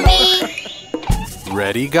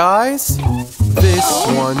 Ready, guys? This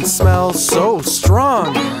one smells so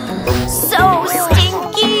strong. So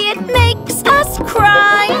stinky it makes us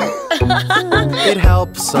cry. It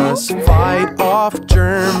helps us fight off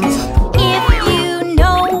germs. If you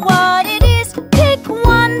know what it is, pick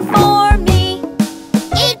one for me.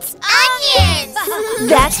 It's onions!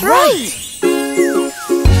 That's right.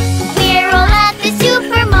 We're all at the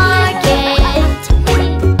supermarket.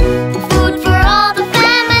 Food for all the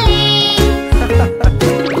family.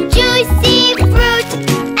 Juicy fruit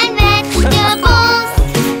and vegetables.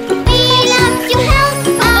 We love to help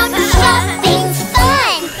out. Shopping's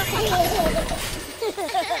fun.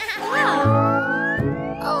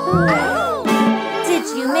 Did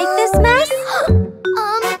you make this mess?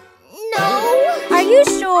 No. Are you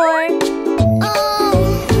sure?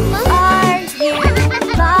 Are you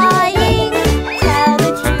lying? Tell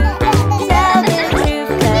the truth,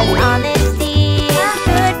 'cause honesty is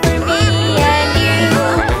good for me and you.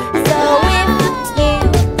 So if you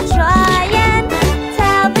try and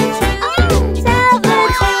tell the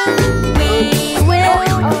truth, we will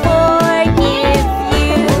forgive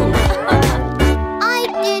you. I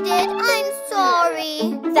did it. I'm sorry.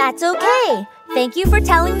 That's okay. Thank you for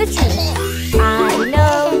telling the truth. I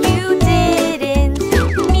know you didn't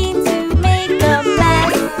mean to make a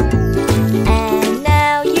mess. And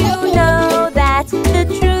now you know that the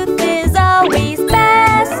truth is always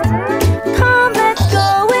best. Come, let's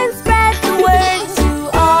go and spread the word to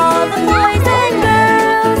all the boys and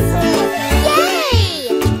girls. Yay!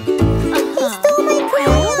 He stole my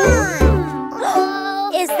crayon.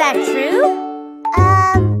 Is that true?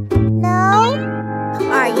 No.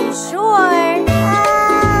 Are you sure?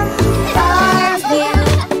 Are you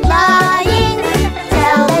lying?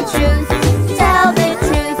 Tell the truth,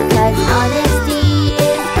 'cause honesty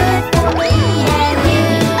is good for me and you.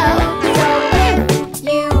 So if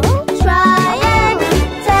you try and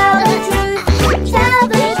tell the truth,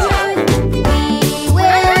 we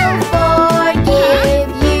will forgive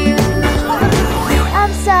you.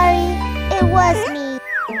 I'm sorry, it was me.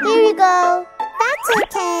 Here you go. That's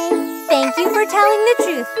okay. Thank you for telling the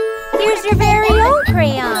truth. Here's your very own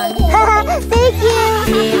crayon. Thank you.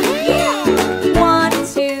 If you want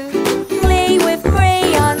to play with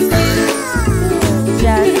crayons too,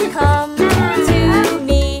 just come to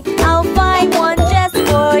me. I'll find one just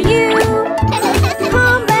for you.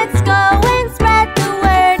 Come, let's go and spread the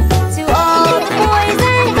word to all the boys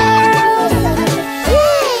and girls.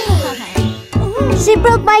 She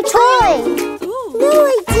broke my toy. No,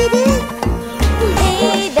 I didn't.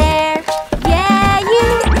 Hey there, yeah, you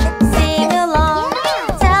sing along.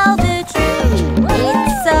 Tell the truth,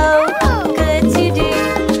 it's so good to do.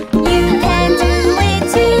 You can do it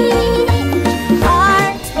too. Are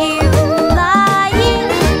you lying?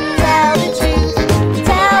 Tell the truth,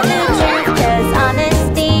 'cause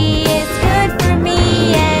honesty is good for me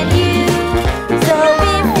and you. So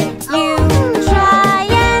if you try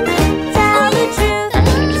and tell the truth,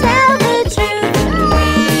 we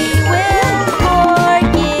will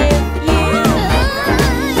forgive you.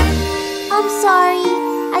 I'm sorry.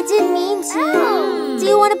 I didn't mean to. Do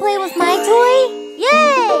you want to play with my toy?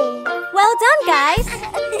 Yay! Well done, guys.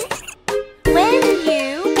 When you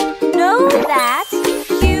know that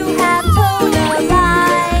you have told a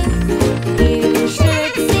lie, you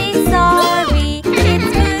should say sorry. It's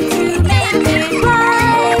good to make it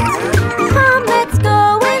right.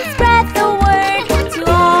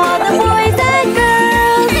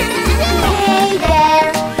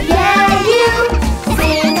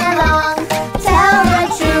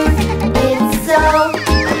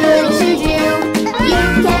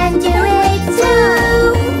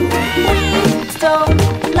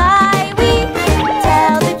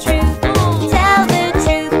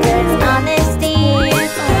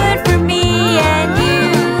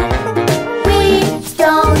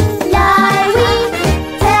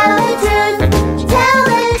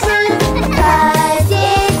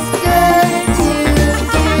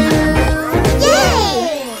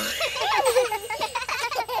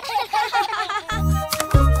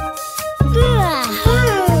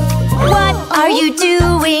 you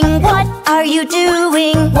doing? What are you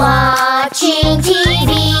doing? Watching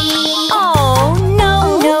TV. Oh,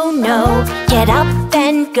 no, no, no. Get up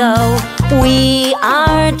and go. We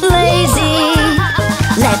aren't lazy.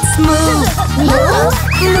 Let's move, move,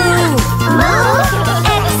 move, Move.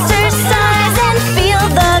 exercise and feel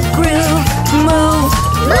the groove. Move,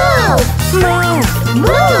 Move. move,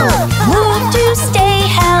 Move. move to stay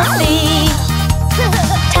healthy.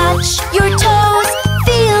 Touch your toes,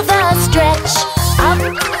 feel the stretch. Up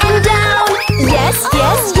and down, yes,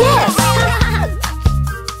 yes, yes.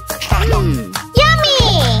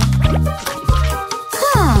 Yummy.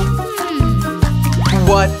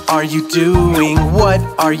 What are you doing? What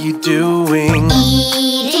are you doing?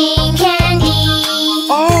 Eating candy.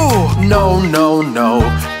 Oh, no, no, no.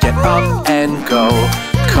 Get up and go.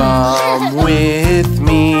 Come with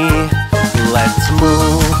me. Let's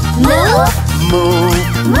move, Move. move.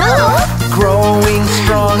 Move. Growing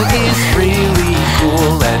strong is really cool.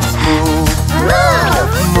 Let's move,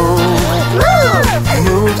 Move. move, Move.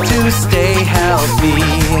 move to stay healthy.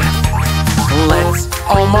 Let's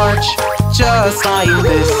all march just like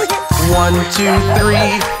this. 1, 2, 3.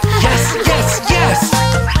 Yes, yes, yes.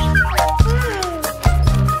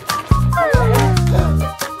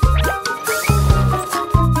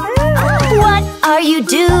 What are you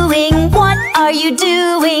doing? What are you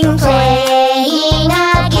doing? Playing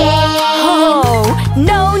a game. Oh,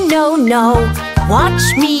 no, no, no. Watch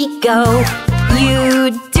me go.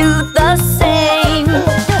 You do the same.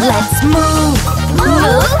 Let's move,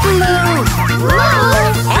 move, move,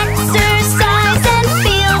 Move. exercise and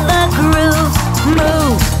feel the groove.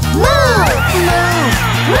 Move, Move. move,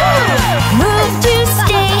 Move. move to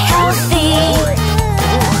stay healthy.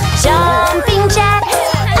 Jumping jacks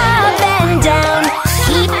up and down.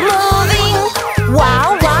 Keep moving.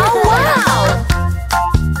 Wow, wow, wow.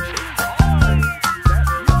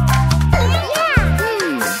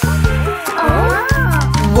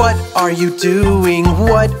 What are you doing?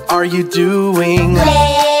 What are you doing?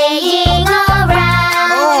 Playing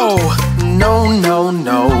around. Oh, no, no,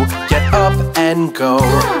 no. Get up and go.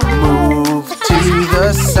 Move to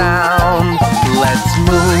the sound. Let's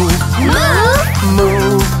move, Move.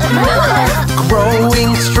 move. Move.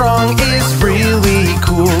 Growing strong is really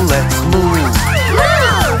cool. Let's move,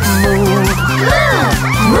 Move. move. Move.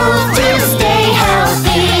 Move to stay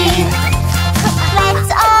healthy. Let's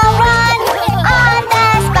all run on the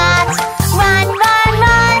spot. Run, run,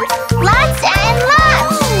 run. Lots and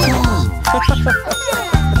lots.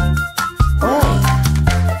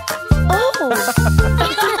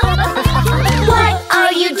 What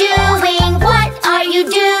are you doing? What are you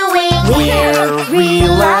doing? We're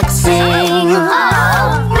relaxing.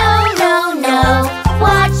 Oh, no, no, no.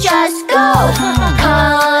 Watch us go.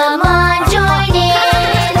 Come on, join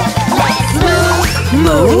in. Let's move,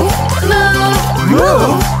 Move, move.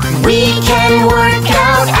 move. We can work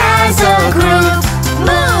out as a group.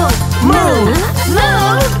 Move, move,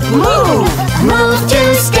 move, move. Move to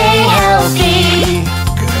stay healthy.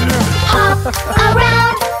 Hop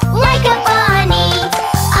around like a bunny.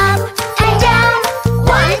 Up and down.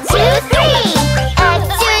 1, 2, 3.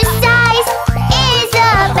 Exercise is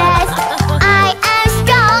the best. I am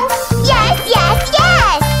strong. Yes, yes,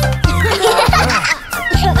 yes.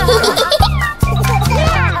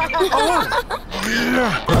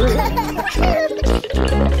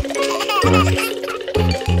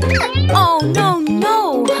 Oh, no,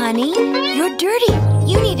 no, honey. You're dirty.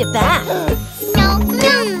 You need a bath. No,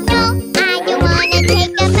 no, no, I don't wanna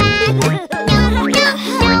take a bath. No, no,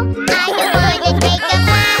 no, I don't wanna take a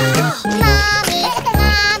bath. Mommy,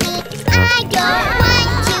 mommy, I don't want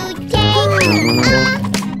to take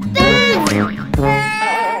a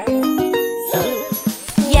bath.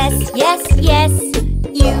 Yes, yes, yes.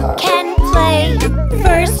 You can play.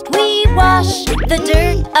 First we wash the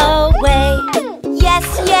dirt away. Yes,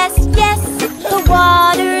 yes, yes. The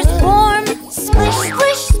water's warm. Splish,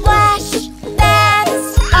 splish, splash.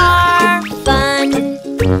 That's our fun.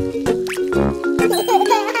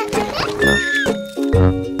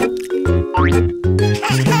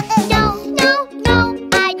 No, no, no,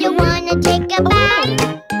 I don't wanna take a bath.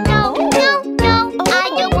 No, no, no, I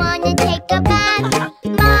don't wanna take a bath.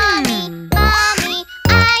 Mommy, mommy,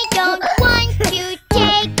 I don't want to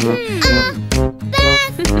take a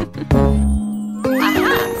bath.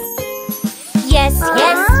 Yes,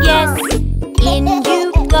 yes, yes. In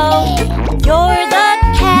you go. You're the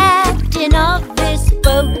captain of this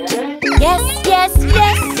boat. Yes, yes,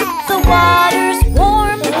 yes. The water's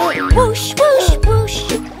warm. Whoosh, whoosh, whoosh.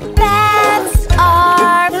 That's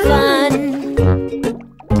our fun.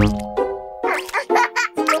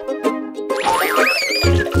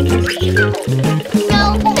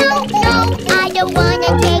 No, no, no, I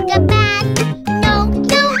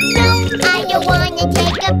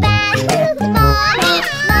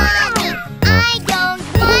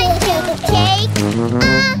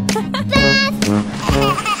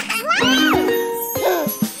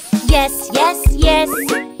yes, yes,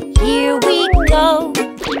 here we go.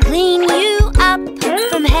 Clean you up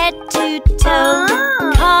from head to toe.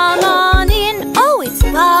 Come on in, oh, it's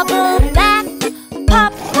bubble bath.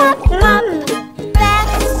 Pop, pop, pop,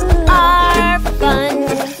 that's our fun.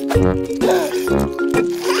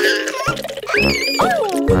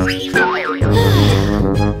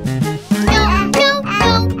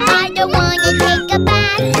 I don't wanna take a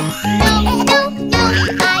bath. No,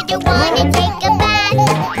 I don't wanna take a bath.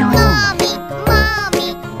 Mommy,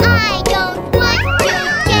 I don't want to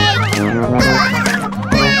take a bath.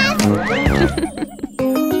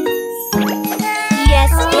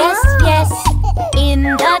 Yes, yes, yes, in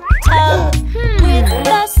the tub with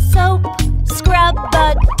the soap, scrub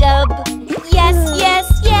a dub. Yes,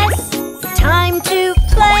 yes, yes, time to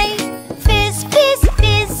play. Fizz, fizz,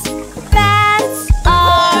 fizz, that's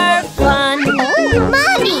our fun.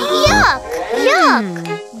 Mommy, yuck, yuck.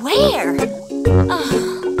 Where?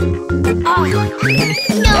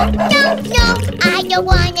 No, I don't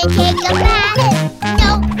wanna take a bath.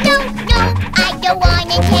 No, I don't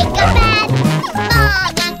wanna take a bath.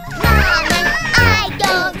 Mama, I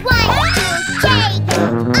don't want to take a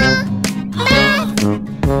bath.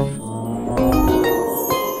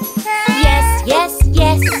 Yes, yes,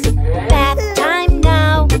 yes, bath time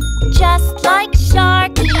now. Just like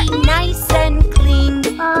Sharky, nice and clean.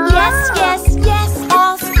 Yes, yes, yes,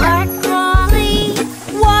 all sparkly.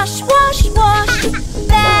 Wash, wash, wash,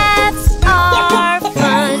 that's our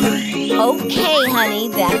fun. Okay, honey,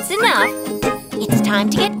 that's enough. It's time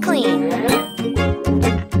to get clean.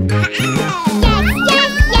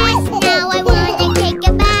 Yes, now I wanna take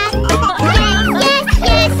a bath.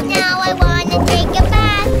 Yes, now I wanna take a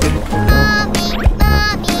bath. Mommy,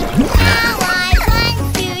 now I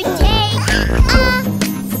want to take a bath.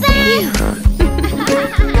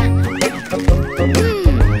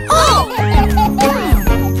 Oh!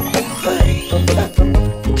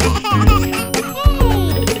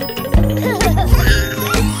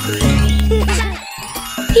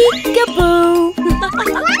 Peekaboo!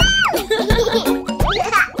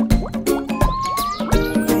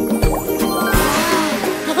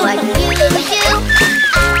 What you do,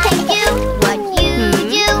 I do. What you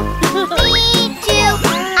do, me too.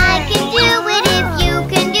 I can do it if you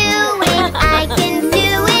can do it. I can do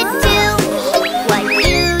it too. What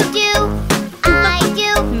you do, I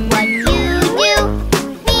do. What you do,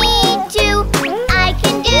 me too. I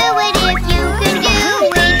can do it if you can do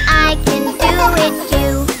it. I can do it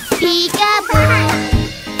too. Peekaboo.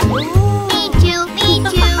 Me too, me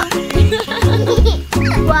too.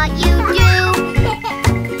 What you do,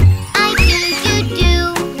 I do.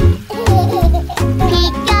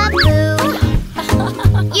 Peekaboo.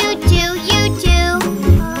 You do.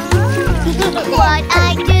 What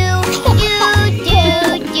I do, you do.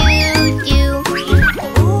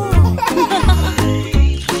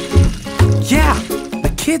 Yeah,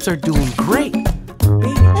 the kids are doing great.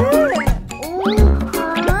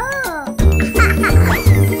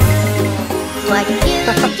 What you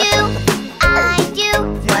do, I do.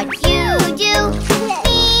 What you do,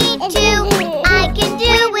 me too. I can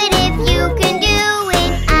do it if you can do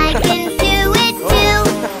it. I can do it too.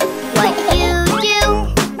 What you do,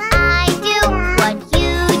 I do. What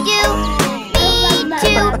you do, me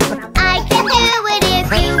too. I can do it if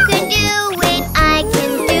you can do it. I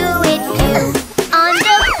can do it too. On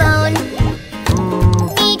the phone,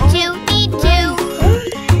 me too.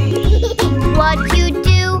 What you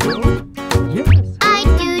do, I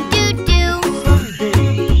do.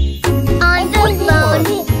 On the phone,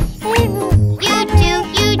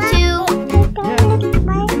 you do.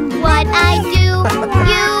 What I do,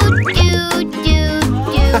 you do.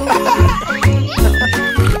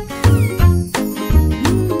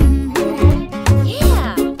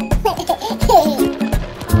 Yeah.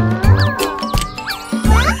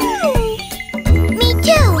 Me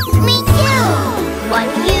too. What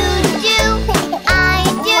you do, I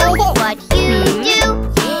do. What you do,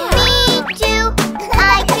 me too.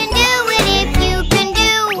 I can do it if you can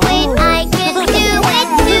do it. I can do it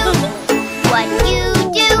too. What you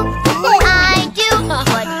do, I do.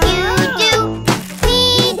 What you do, me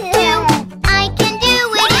too. I can do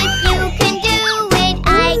it if you can do it.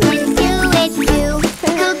 I can do it too.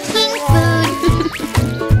 Cooking food,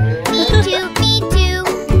 me too.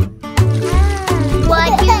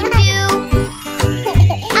 What you do,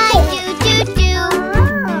 I do.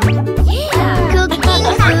 Yeah. Cooking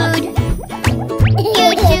food,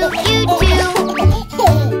 you do.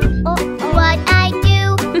 What I do,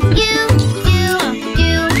 you do.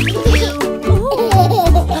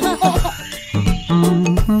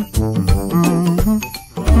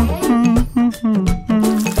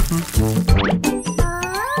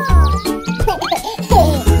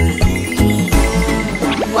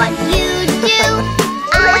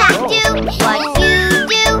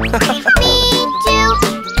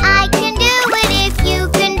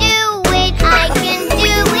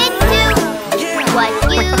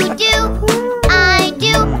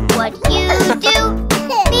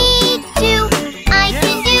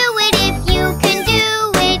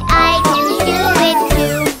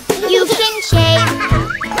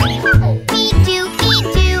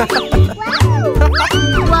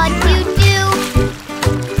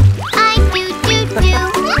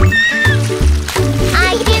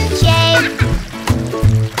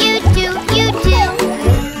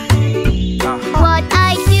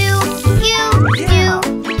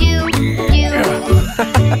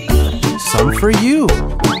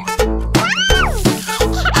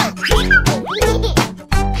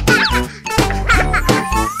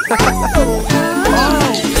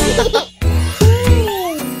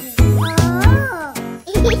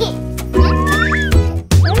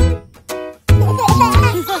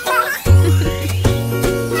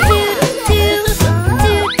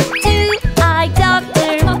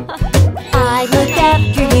 I look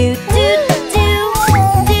after you. Do, do,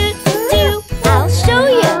 do, do. I'll show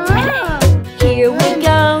you. Here we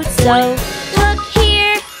go. So look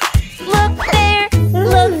here, look there,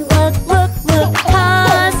 look, look, look, look,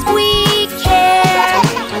 'cause we care.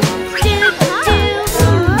 Do, do,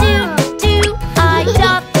 do, do. I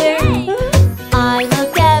doctor. I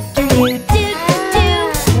look after you. Do,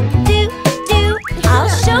 do, do, do. I'll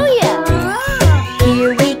show you.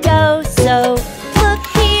 Here we go. So look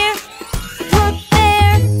here, look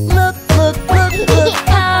there, look, look, look, look,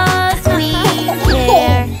 'cause we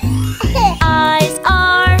care. Eyes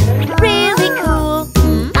are really cool.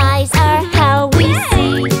 Eyes are how we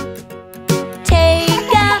see. Take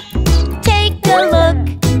a look.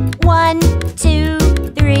 1, 2,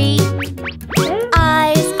 3.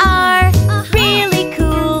 Eyes are really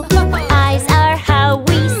cool. Eyes are how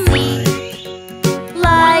we see.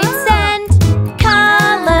 Lights and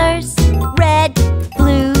colors. Red,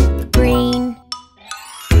 blue, green.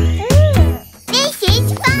 This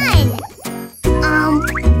is fun.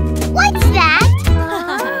 What's that?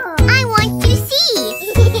 I want to see.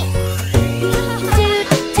 Do,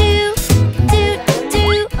 do, do, do.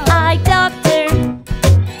 I doctor.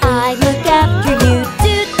 I look after you.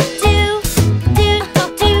 Do, do, do,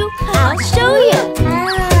 do. I'll show you.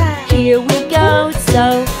 Here we go. So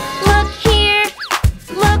look here,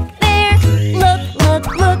 look there, look, look,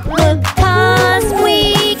 look, look, 'cause we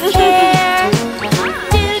care.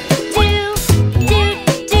 Do, do, do,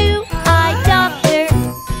 do. I doctor.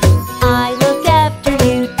 I look after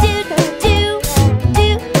you. Do, do, do,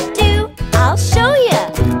 do. I'll show you.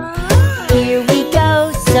 Here we go.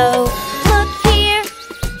 So look here,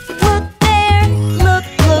 look there, look,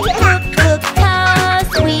 look, look, look, 'cause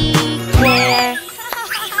we care.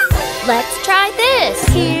 Let's try this.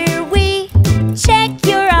 Here we check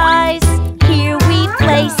your eyes. Here we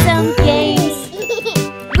play some games.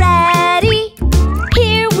 Ready?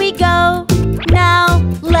 Here we go. Now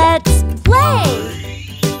let's play.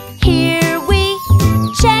 Here we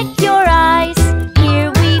check your eyes.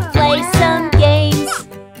 Here we play some games.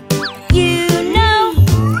 You know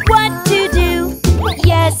what to do.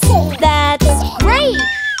 Yes, that's great.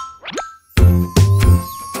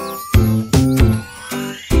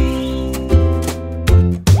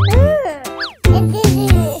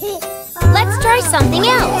 Let's try something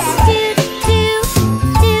else. Do, do,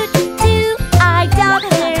 do, do. I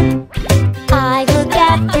doctor. I look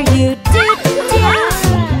after you. Do, do,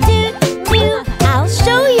 do, do. I'll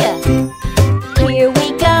show you. Here we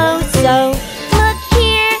go. So look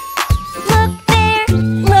here, look there,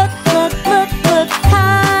 look, look, look, look,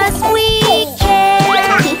 'cause we care.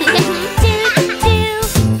 Do, do,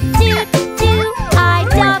 do, do. I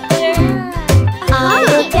doctor. I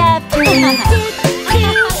look after you. Do,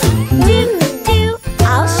 do, do.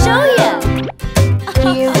 I'll show you.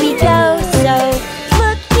 Here we go. So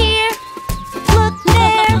look here, look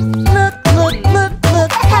there, look, look, look,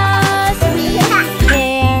 look, 'cause we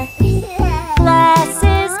care.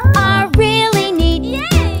 Glasses are really neat.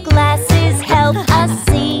 Glasses help us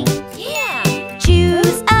see.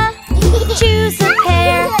 Choose a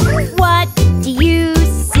pair. What do you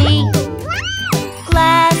see?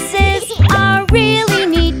 Glasses are really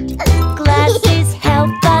neat. Glasses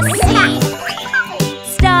help us see.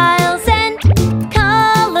 Styles and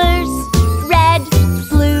colors. Red,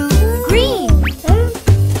 blue, green.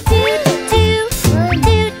 Do, do,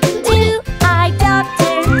 do, do. I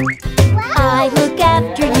doctor. I look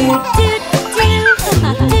after you. Do, do,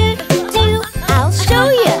 do, do. I'll show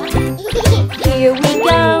you. Here we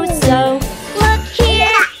go. So look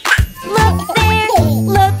here, look there,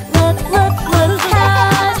 look, look, look, look,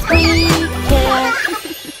 'cause we care.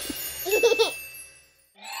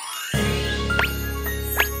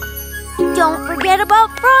 Don't forget about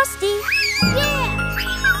Frosty.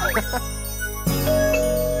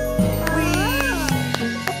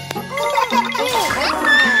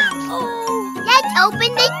 Let's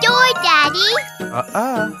open the door, Daddy.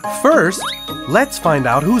 First, let's find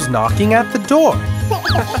out who's knocking at the door.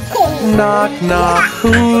 Knock, knock,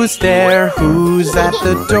 who's there? Who's at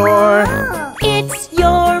the door? It's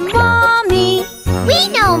your mommy. We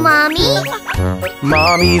know, Mommy.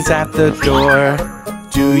 Mommy's at the door.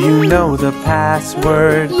 Do you know the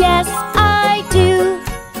password? Yes, I do.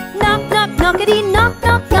 Knock, knock, knockity, knock,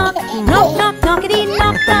 knock, knock. Knock, knock, knockity,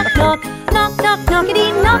 knock, knock, knock. Knock, knock, knockity,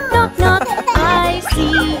 knock, knock, knock. I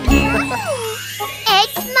see you.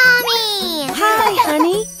 It's Mommy. Hi,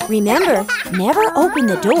 honey. Remember, never open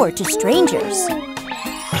the door to strangers.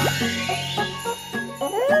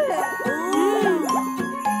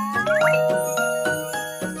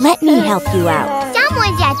 Let me help you out.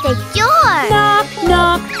 Someone's at the door. Knock,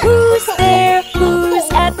 knock, who's there? Who's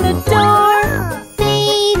at the door?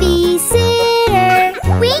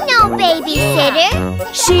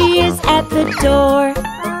 the door.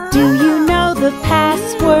 Do you know the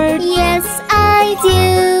password? Yes, I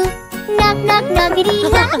do. Knock, knock, knockity,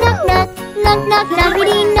 knock, knock, knock. Knock, knock,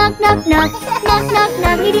 knockity, knock, knock, knock. Knock, knock,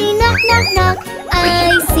 knockity, knock, knock, knock.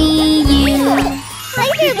 I see you. Hi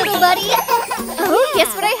there, little buddy. Oh,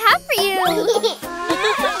 guess what I have for you?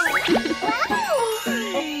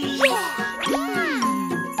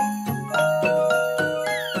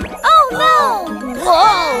 Oh no!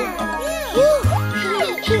 Whoa!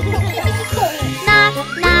 Knock,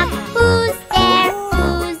 knock, who's there?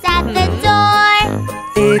 Who's at the door?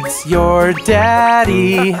 It's your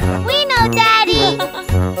daddy. We know Daddy.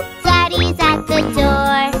 Daddy's at the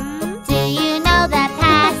door. Do you know the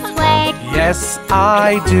password? Yes,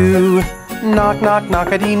 I do. Knock, knock,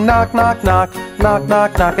 knockity, knock, knock, knock. Knock,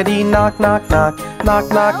 knock, knockity, knock, knock, knock. Knock,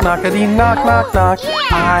 knock, knockity, knock, knock, knock.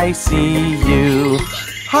 I see you.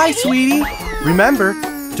 Hi, sweetie. Remember,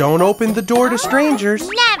 don't open the door to strangers.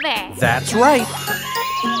 Never. That's right.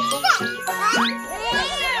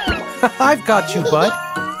 I've got you, bud.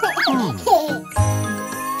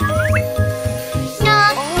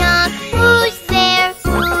 Knock, knock, who's there?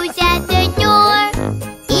 Who's at the door?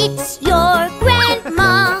 It's your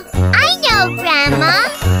grandma. I know Grandma.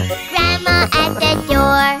 Grandma at the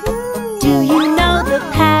door. Do you know the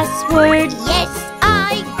password? Yes,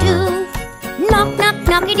 I do. Knock, knock,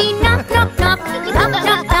 knockity, knock, knock, knock. Knock,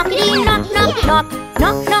 knock, knockity, knock, knock, knock.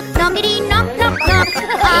 Knock, knock, knockity, knock, knock, knock.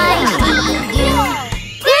 I see you.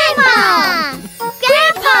 Grandma!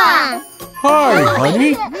 Grandpa! Hi,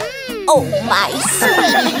 honey. Oh, my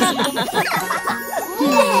sweeties.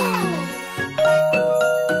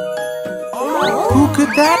 Who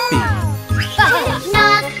could that be?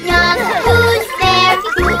 Knock, knock, who's there?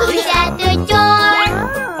 Who's at the door?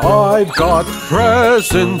 I've got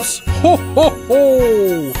presents. Ho, ho, ho.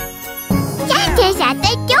 Santa's at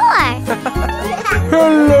the door.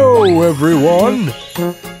 Hello, everyone.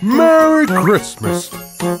 Merry Christmas.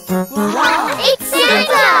 It's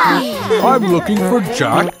Santa! I'm looking for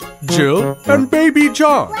Jack, Jill, and Baby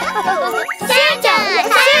John. Santa!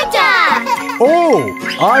 Santa! Oh,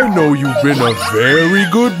 I know you've been a very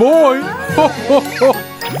good boy.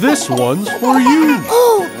 This one's for you.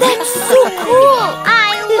 Oh, that's so cool!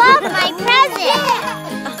 I love my present!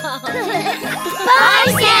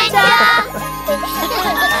 Bye, Santa!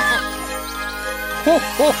 Ho,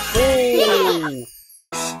 ho, ho.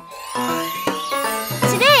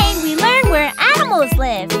 Today we learn where animals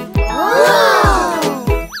live.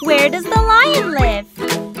 Whoa! Where does the lion live?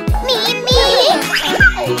 Me!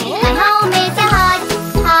 My home is a hot,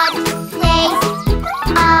 hot place.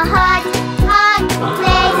 A hot, hot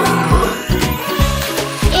place.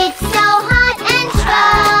 It's so hot and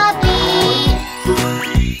strawberry.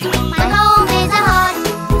 My home is a hot,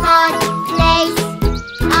 hot place.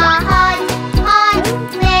 A hot, hot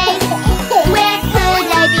place. Where could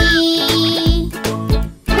I be?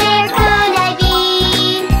 Where could I be?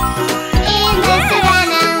 In the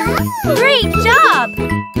savannah. Great job!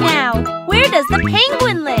 Now, where does the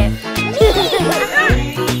penguin live?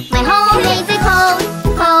 My home is a cold,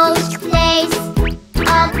 cold place.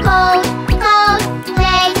 A cold, cold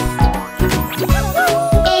place.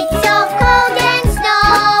 It's so cold and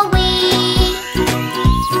snowy.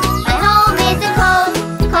 My home is a cold,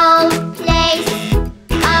 cold place.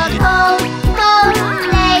 A cold, cold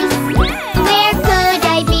place. Where could I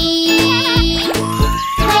be?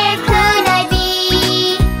 Where could I be?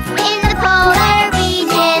 In the polar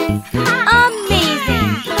region.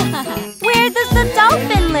 Amazing! Where does the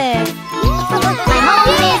dolphin live? My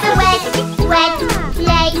home is a wet, wet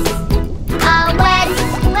place. A wet,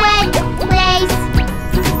 wet place.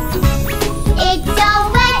 It's so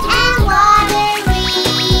wet and watery.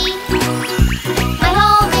 My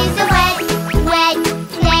home is a wet, wet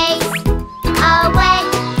place. A wet,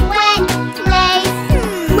 wet place.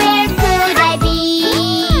 Where could I be?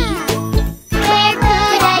 Where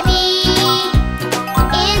could I be?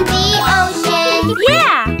 In the ocean.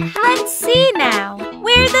 Yeah! Let's see now.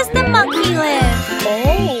 Where does the monkey live?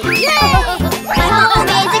 My home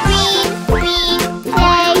is a green, green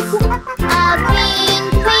place. A green,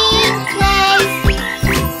 green place.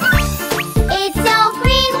 It's so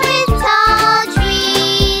green with tall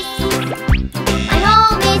trees. My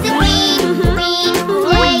home is a green, green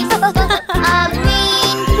place. A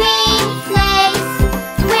green, green place.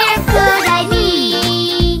 Where could I be?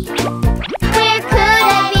 Where could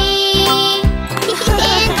I be?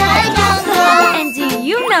 In the jungle. And do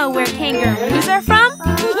you know where kangaroos are from?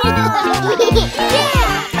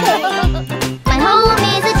 My home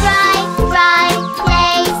is a dry, dry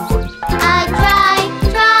place. A dry,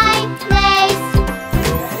 dry place.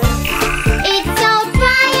 It's so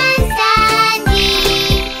dry and sandy.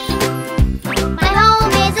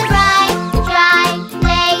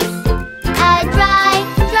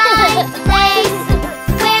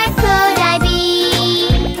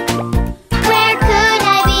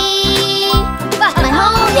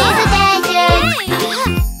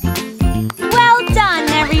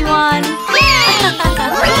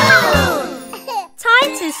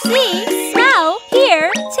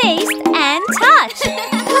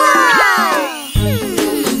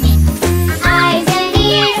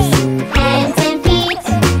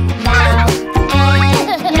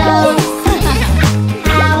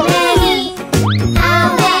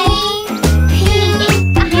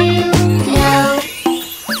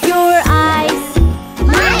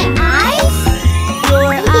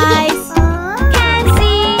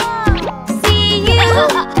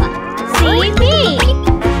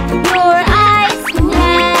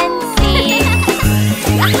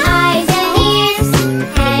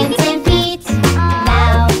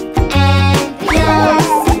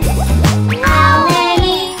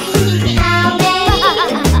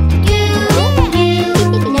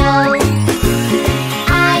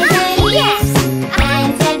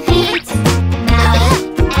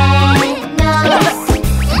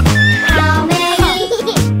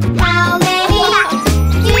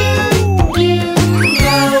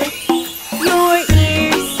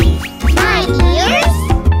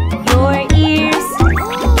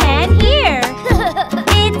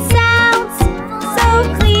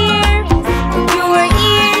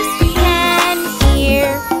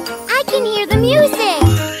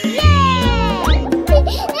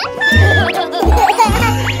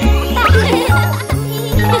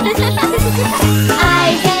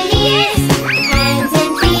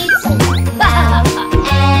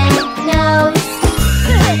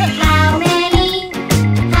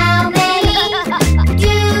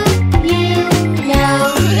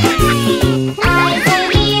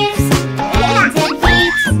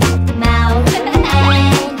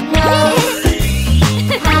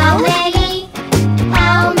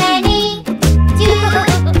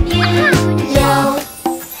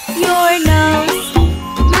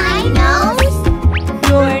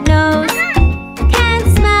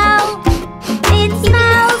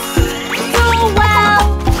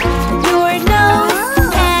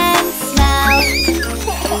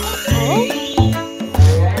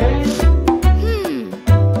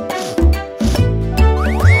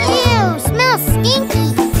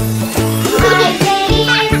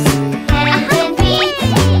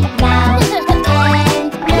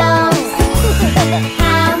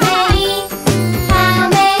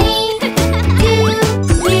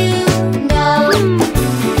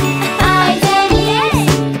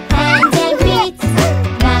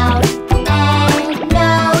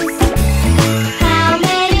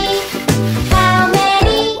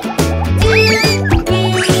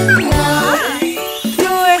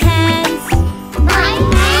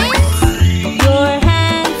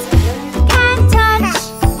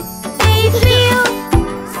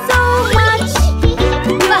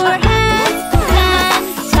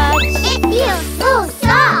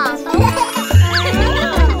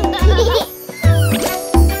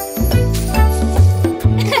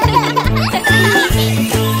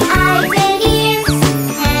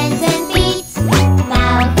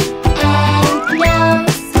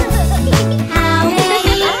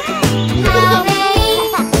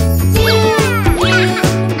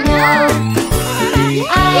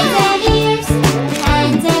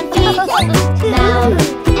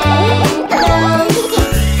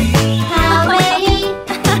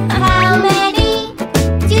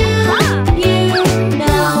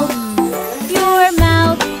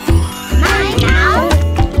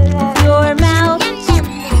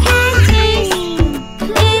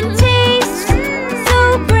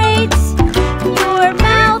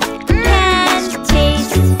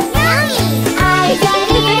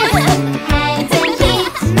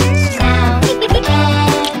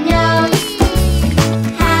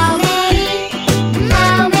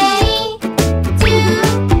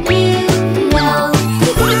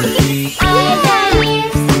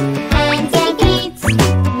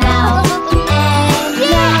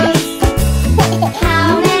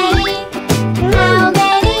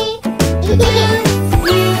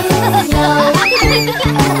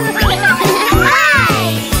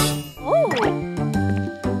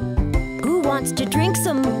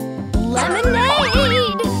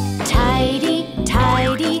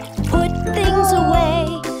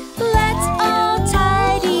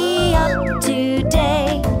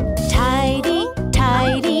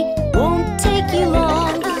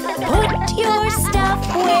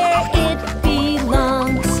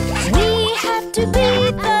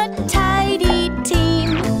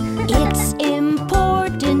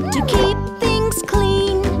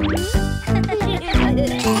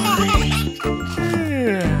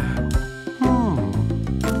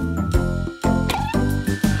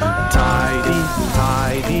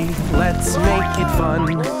 it fun.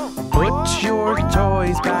 Put your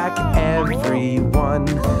toys back, everyone.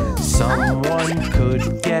 Someone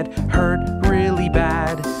could get hurt really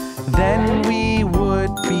bad. Then we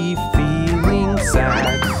would be feeling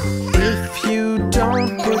sad. If you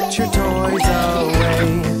don't put your toys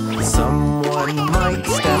away, someone might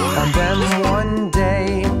step on them one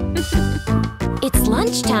day. It's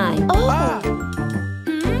lunchtime. Ah!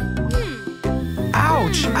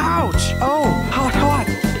 Ouch! Ouch! Oh, hot, hot!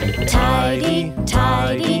 Tidy,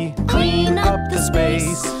 tidy, clean up the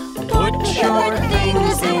space. Put your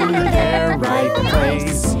things in their right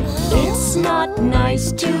place. It's not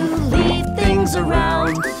nice to leave things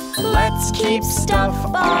around. Let's keep stuff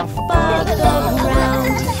off Off the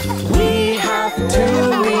ground. We have to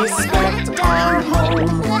respect our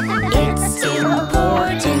home. It's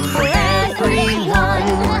important for everyone.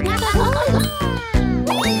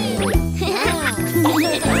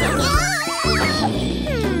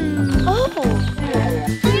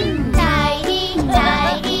 Tidy,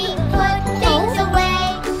 tidy, put things away.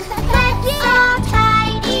 Let's all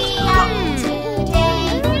tidy up today.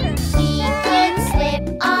 We could slip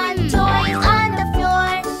on toys on the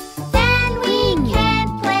floor, then we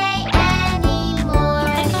can't play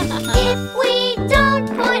anymore. If we don't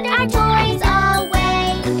put our toys away,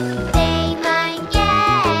 they might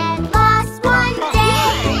get lost one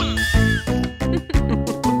day.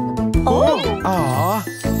 Aw,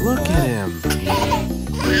 look at him.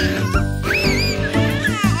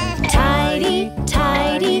 Tidy,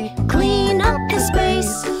 tidy, clean up the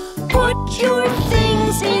space. Put your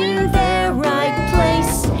things in their right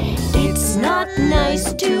place. It's not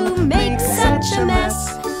nice to make such a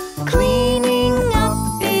mess. Cleaning up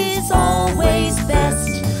is always best.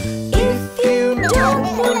 If you don't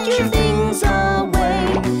put your things away,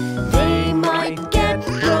 they might get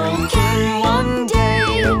broken one day.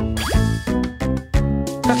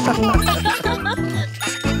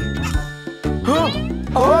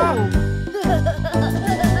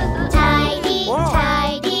 Tidy,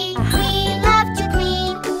 tidy, we love to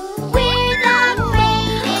clean. We're the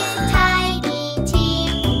greatest tidy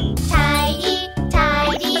team. Tidy,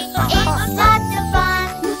 tidy, it's lots of fun.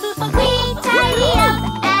 We tidy up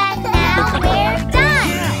and now we're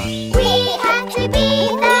done. We have to be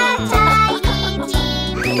the tidy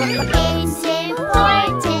team. It's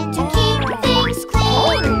important to keep things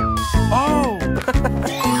clean.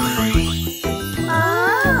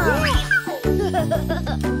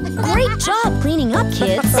 Great job cleaning up,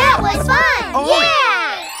 kids. That was fun!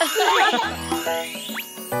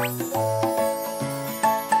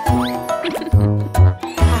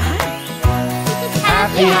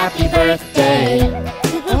 Happy, happy birthday.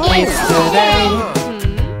 It's today.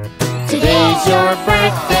 Today's your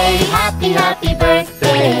birthday. Happy, happy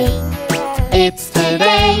birthday. It's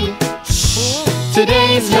today.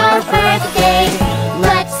 Today's your birthday.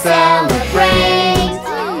 Let's celebrate.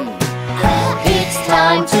 It's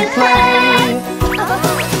time to play.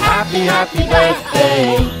 Happy, happy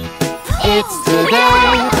birthday. It's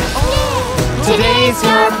today. Today's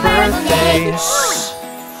your birthday.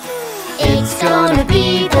 It's gonna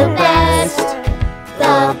be the best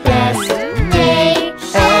day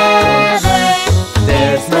ever.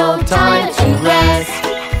 There's no time to rest.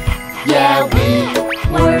 Yeah, we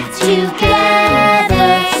work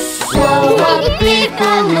together. Blow up big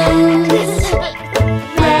balloons,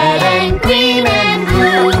 red and green and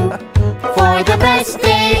blue, for the best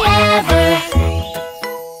day ever.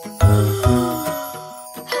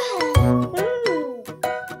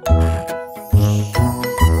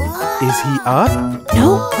 Is he up? No,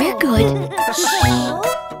 we're good.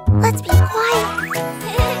 Let's be quiet.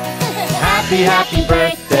 Happy, happy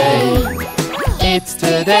birthday. It's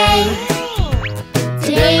today.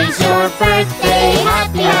 Today's your birthday.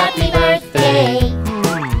 Happy, happy birthday.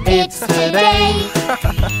 It's today.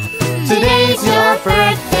 Today's your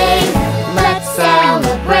birthday. Let's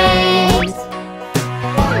celebrate.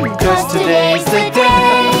 'Cause today's the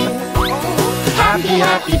day. Happy,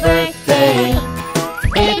 happy birthday.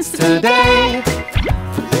 It's today.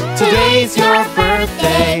 Today's your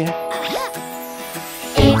birthday.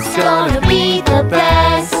 It's gonna be the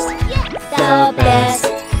best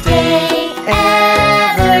day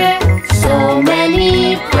ever. So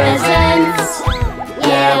many presents.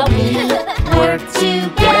 Yeah, we work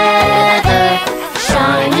together.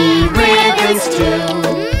 Shiny ribbons too.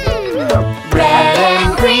 Red and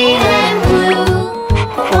green and blue,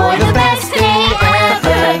 for the best day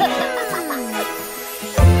ever.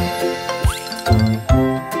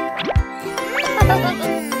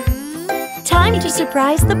 Time to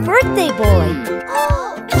surprise the birthday boy.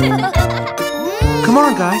 Come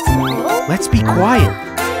on, guys. Let's be quiet.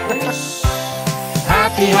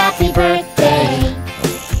 Happy, happy birthday.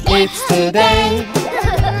 It's today.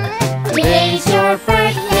 Today's your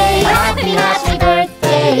birthday. Happy, happy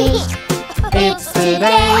birthday. It's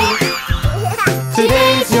today.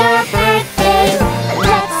 Today's your birthday.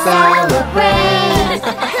 Let's celebrate.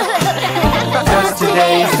 'Cause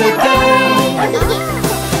today's the day.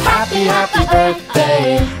 Happy, happy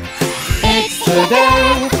birthday. It's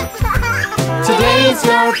today. Today's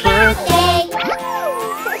your birthday.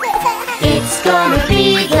 It's gonna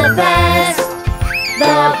be the best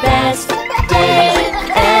day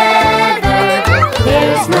ever.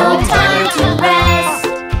 There's no time to rest.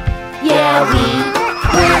 Yeah, we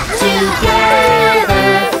work together.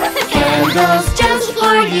 Candles just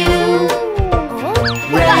for you.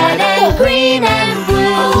 Red and green and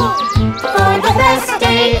blue. For the best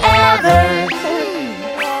day ever.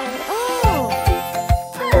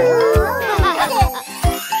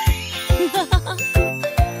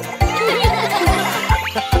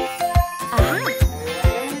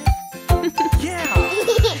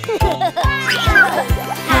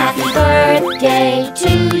 Happy birthday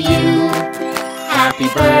to you. Happy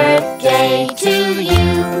birthday to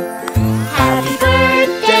you. Happy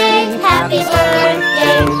birthday, happy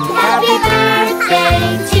birthday, happy birthday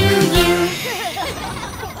to you.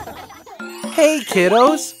 Hey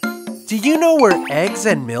kiddos, do you know where eggs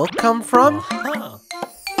and milk come from?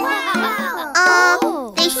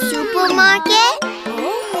 The supermarket?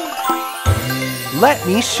 Let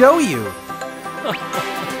me show you.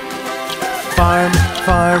 Farm,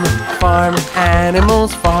 farm, farm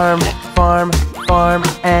animals, farm, farm, farm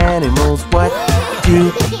animals. What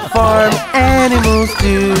do farm animals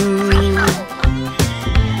do?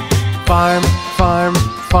 Farm, farm,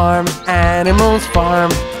 farm animals,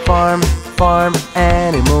 farm, farm, farm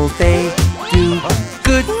animals. They do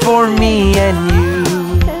good for me and you.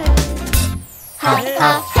 Ha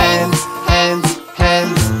ha, hens, hens,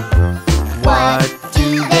 hens. What do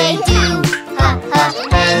they do? Ha ha,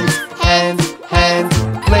 hens, hens, hens.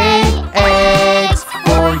 Lay eggs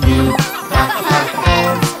for you. Ha ha,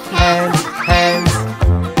 hens, hens, hens.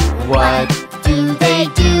 What do they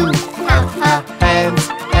do? Ha ha, Hens,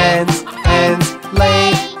 hens, hens.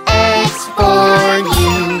 Lay eggs for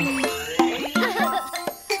you.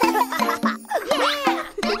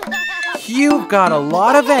 You've got a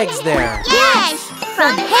lot of eggs there. Yes,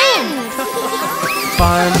 from hens.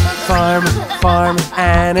 Farm, farm, farm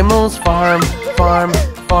animals, farm, farm,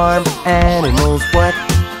 farm animals. What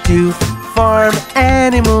do farm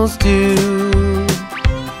animals do?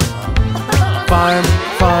 Farm,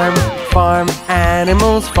 farm, farm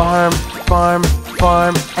animals, farm, farm,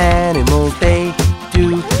 farm animals. They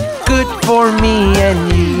do good for me and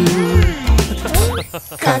you.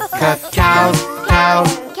 Cut, cut, cows, cows,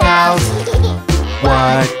 cows.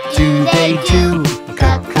 What do they do?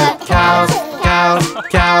 Cut, cut, cows, cows,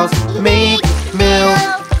 cows. Make milk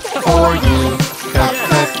for you. Cut,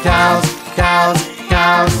 cut, cows, cows,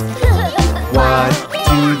 cows. What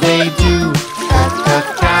do they do? Cut, cut,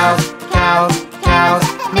 cows, cows, cows.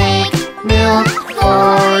 Make milk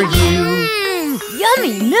for you.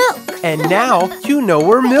 Yummy milk. And now you know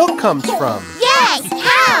where milk comes from. Yes,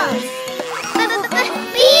 cows.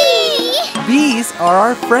 Bee. These are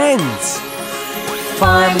our friends.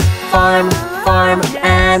 Farm, farm, farm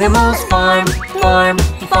animals, farm, farm,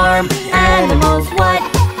 farm animals. What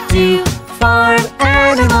do farm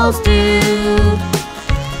animals do?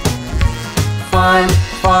 Farm,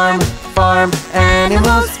 farm, farm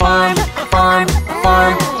animals, farm, farm,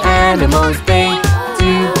 farm animals. They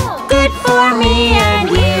do good for me and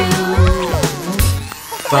you.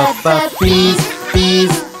 But bees,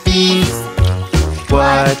 bees, bees.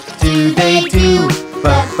 What do they do?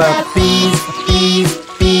 But bees, bees,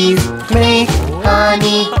 bees. Make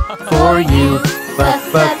honey for you.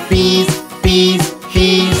 But bees, bees,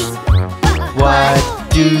 bees. What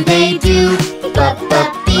do they do? But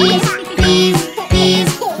bees, bees, bees.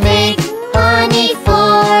 Make honey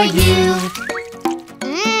for you.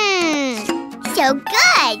 So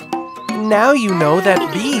good. Now you know that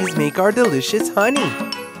bees make our delicious honey.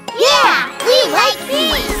 Yeah, we like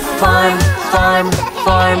bees. Farm, farm,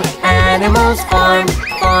 farm animals, farm,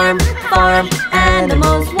 farm, farm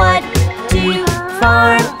animals. What do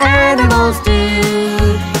farm animals do?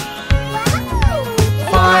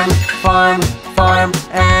 Farm, farm, farm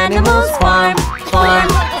animals, farm, farm,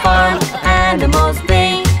 farm animals.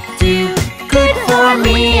 They do good for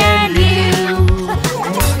me and you.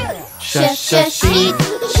 Sheep, sheep,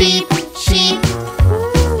 sheep.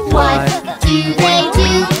 What do they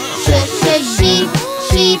do? Sheep,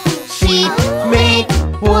 sheep, sheep. Make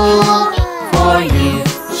wool for you.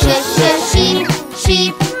 Sheep,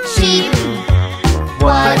 sheep, sheep.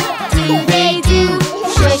 What do they do?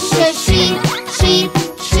 Sheep, sheep,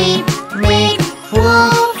 sheep.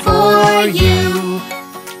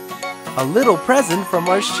 a little present from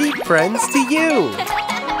our sheep friends to you.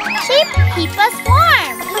 Sheep keep us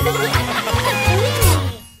warm.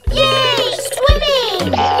 Yay!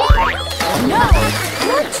 Swimming! No,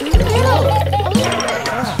 you're too little.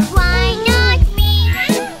 Why not me?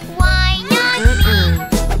 Why not me?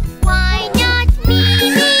 Why not me,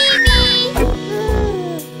 me?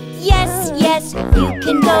 Yes, yes, you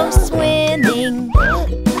can go swimming.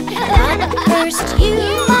 But first you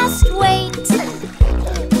must wait.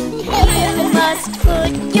 You must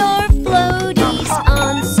put your floaties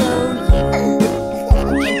on so you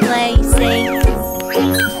can play safe.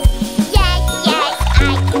 Yes, yes,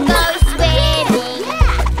 I can go swimming.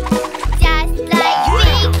 Just like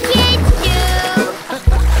big kids do.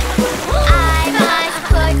 I must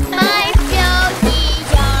put my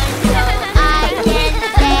floaties on so I can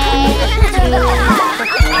play too.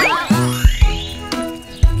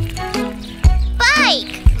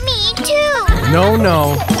 Bike! Me too! No, no,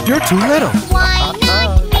 you're too little. Why not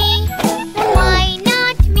me? Why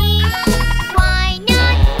not me? Why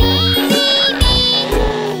not me, me?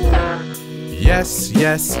 Yes,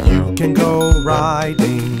 yes, you can go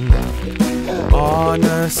riding on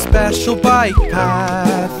a special bike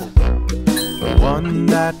path. One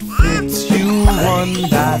that fits you, one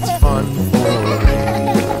that's fun for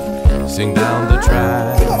racing down the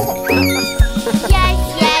track. Yes,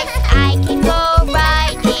 yes, I can go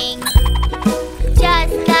riding,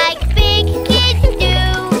 just like big kids do.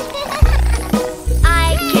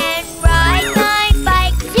 I can ride my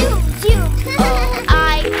bike, zoom, zoom. Oh,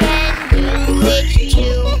 I can do it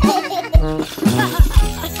too.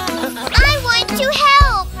 I want to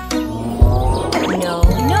help. No,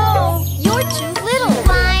 no, you're too little.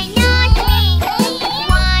 Why not me?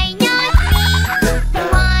 Why not me?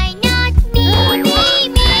 Why not me,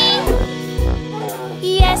 me?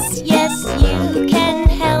 Yes, yes, you can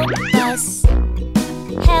help us.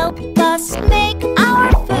 Help us make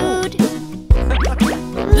our food.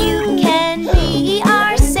 You can be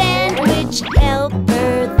our sandwich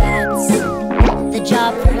helper. That's the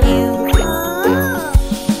job for you.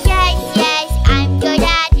 Yes, yes, I'm good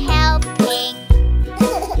at helping,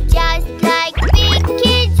 just like big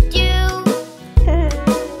kids do.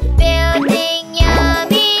 Building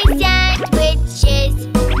yummy sandwiches,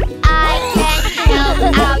 I can help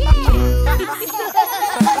out too.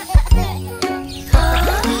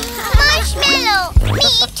 Marshmallow, me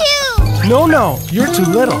too. No, no, you're too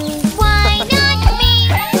little. Why not me?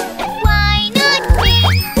 Why not me?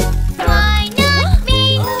 Why not me,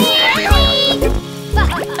 me?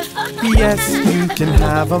 Yes, you can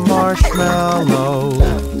have a marshmallow,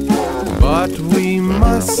 but we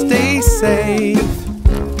must stay safe.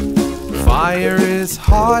 Fire is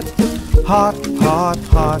hot, hot, hot,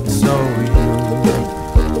 hot, so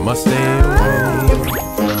you must stay away.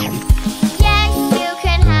 Yes, you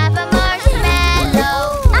can have a marshmallow,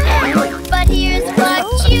 but here's what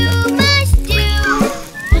you must do.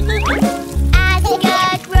 Ask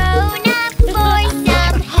a grown-up for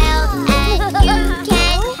some help, and you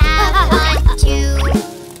can have one too.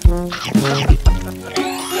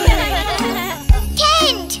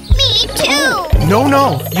 Tent! Me too! No, no,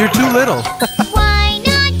 you're too little. Why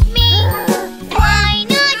not me? Why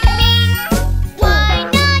not me? Why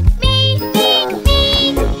not me, me?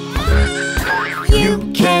 You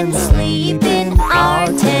can sleep in our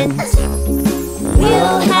tent.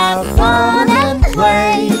 We'll have fun and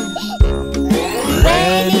play.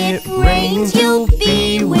 When it rains, you'll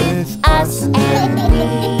be with us, and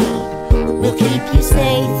we'll keep you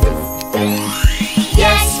safe.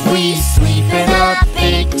 Yes, we sleep in a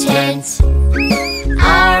big tent.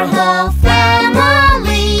 Our whole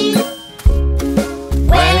family.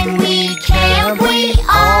 When we camp, we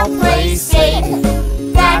all play safe.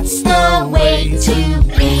 That's the way to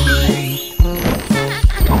be.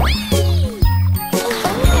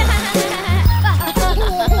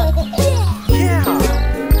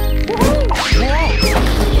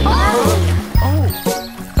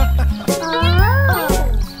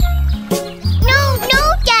 No, no,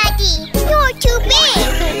 Daddy! You're too big!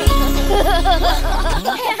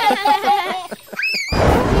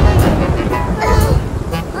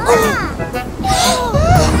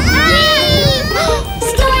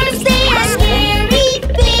 Storms, they are scary,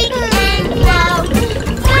 big and loud.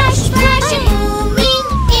 Flash, flash, and booming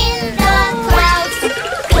in the clouds.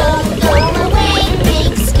 Go, go away,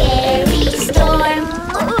 big scary storm.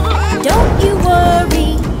 Don't you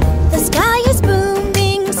worry, the sky is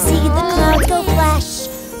booming. See the clouds go flash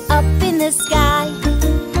up in the sky.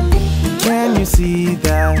 Can you see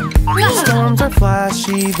that? Storms are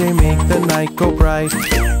flashy, they make the night go bright.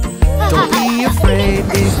 Don't be afraid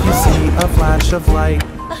if you see a flash of light.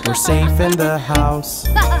 We're safe in the house.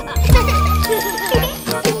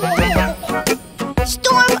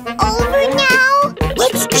 Storm over now?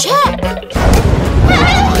 Let's check.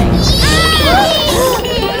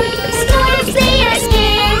 Storms, they are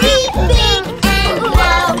scary, big and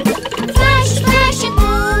loud. Flash, flash and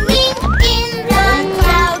booming in the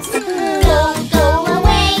clouds. Go, go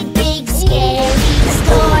away, big scary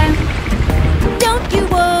storm. Don't you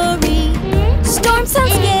worry, storms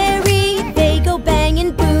sound scary. They go bang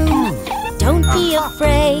and boom. Don't be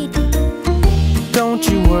afraid. Don't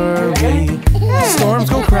you worry. Storms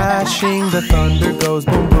go crashing, the thunder goes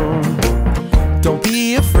boom boom. Don't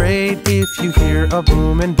be afraid if you hear a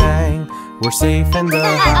boom and bang. We're safe in the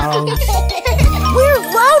house. We're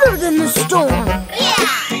louder than the storm. Yeah!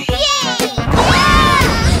 Yay!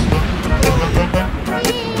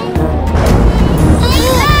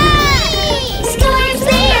 Storms,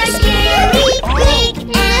 they are scary, big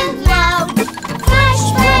and loud. Flash,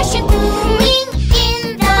 flash and booming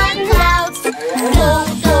in the clouds. Go,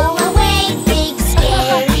 go away, big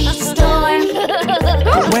scary storm.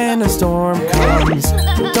 When a storm comes,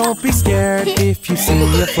 don't be scared if you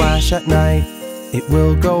see a flash at night. It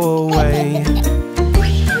will go away.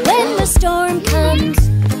 When the storm comes,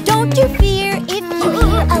 don't you fear if you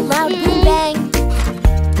hear a loud boom bang.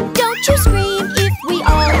 Don't you scream if we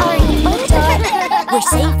all are in the dark. We're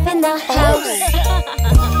safe in the house.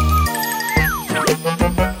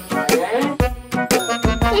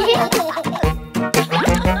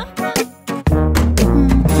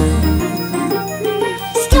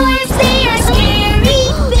 Storms, they are scary,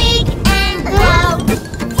 big and loud.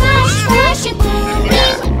 Flash, flash and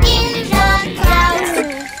booming in the clouds.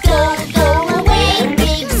 Go, go away,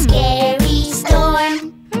 big scary storm.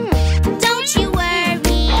 Don't you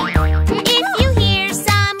worry if you hear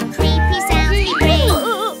some creepy sounds, be brave.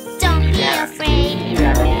 Don't be afraid.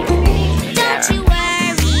 Don't you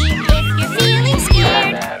worry if you're feeling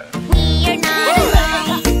scared. We are not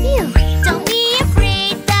alone. Don't be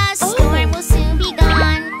afraid, the storm will soon be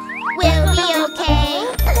gone. We'll be okay.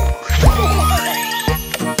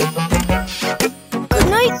 Good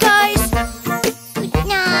night, guys. Good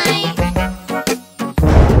night.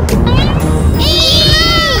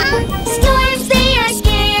 Storms, they are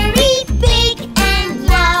scary, big and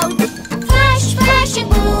loud. Flash, flash and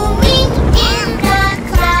booming in the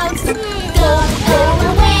clouds. Go, go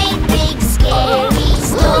away, big scary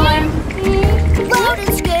storm. Loud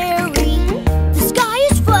and scary. The sky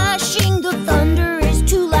is flashing. The thunder is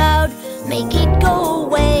too loud. Make it go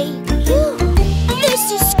away. This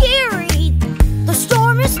is scary. The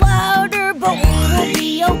storm is louder, but we will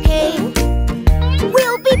be okay.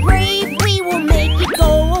 We'll be brave. We will make it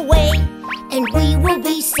go away. And we will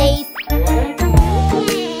be safe.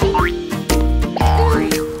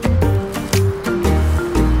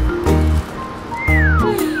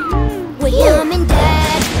 William and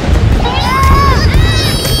Dad.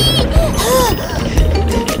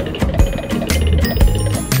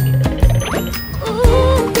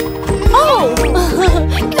 Oh!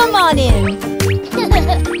 Come on in.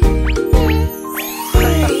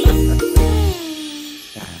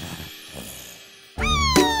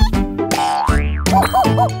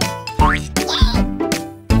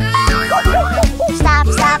 Stop,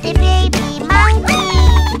 stop it, baby monkey.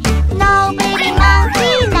 No, baby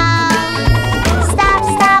monkey, no. Stop,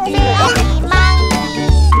 stop it, baby monkey.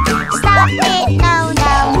 Stop it, no,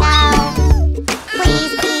 no, no.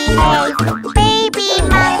 Please behave, baby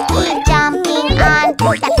monkey. Jumping on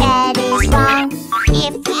the bed is wrong.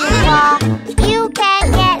 If you fall, you can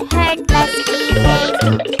get hurt. Let's behave,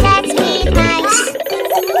 let's be nice.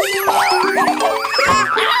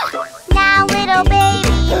 Now, little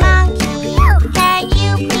baby monkey, can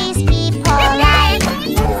you please be polite?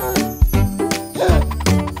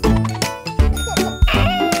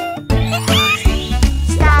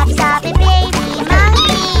 Stop, stop it, baby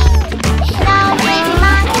monkey. No, baby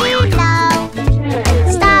monkey, no.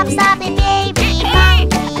 Stop, stop it, baby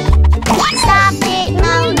monkey. Stop it,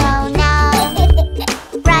 no, no, no.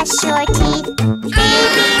 Brush your teeth,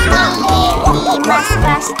 baby monkey. We must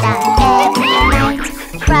brush them every night.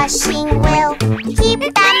 Brushing will keep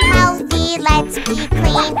them healthy. Let's be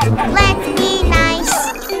clean, let's be nice.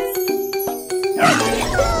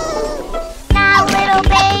 Now, little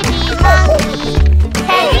baby monkey,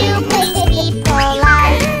 can you please be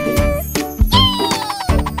polite?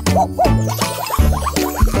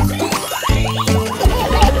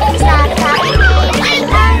 Stop, stop it, baby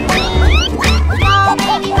monkey. No,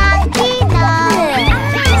 baby monkey, no.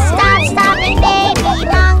 Stop, stop it, baby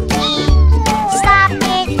monkey. Stop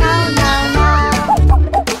it, no, no, no.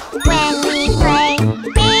 When we play,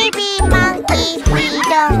 baby monkey.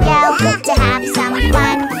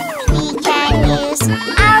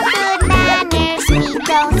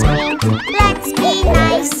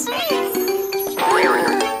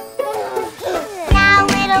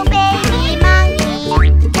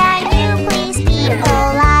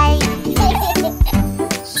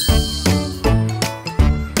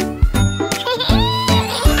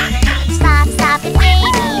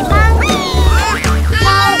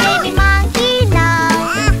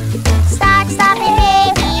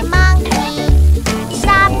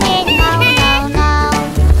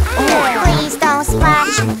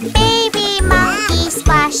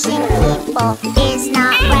 careful is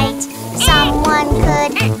not right. Someone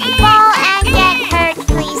could fall and get hurt.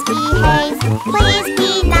 Please behave, please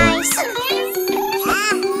be nice.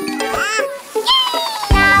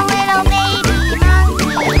 Now little baby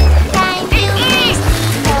monkey, can you please be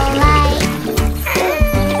polite?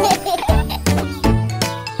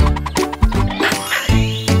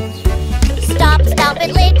 Stop, stop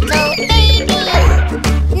it, little baby.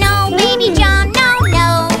 No, baby John, no, no.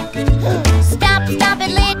 Stop, stop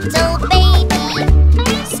it, little baby.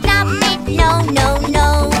 Stop it, no, no,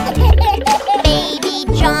 no. Baby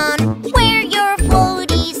John, wear your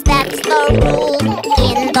floaties, that's the rule.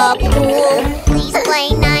 In the pool, please play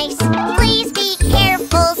nice. Please be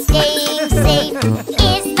careful, staying safe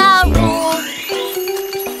is the rule.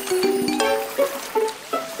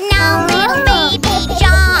 Now, little baby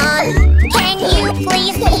John, can you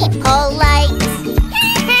please be polite?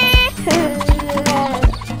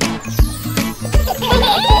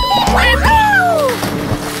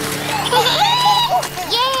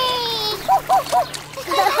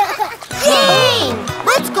 Yay!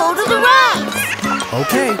 Let's go to the rides!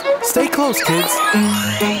 Okay, stay close, kids.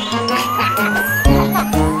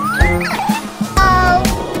 Oh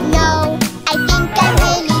no, I think I'm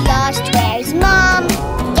really lost. Where's Mom?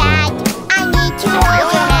 Dad, I need to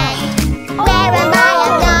hold your hand. Where am I?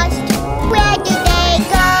 I'm lost. Where did they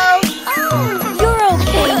go? You're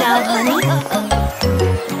okay now, honey.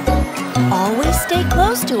 Always stay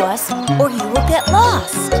close to us, or you will get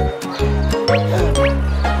lost.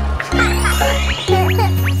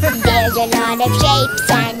 There's a lot of shapes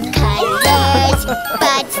and colors,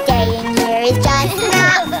 but staying here is just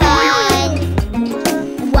not fun.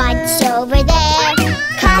 What's over there?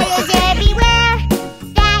 Colors everywhere.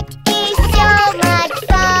 That is so much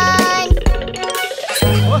fun.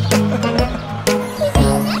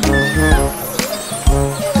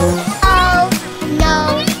 Oh no,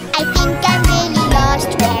 I think I'm really lost.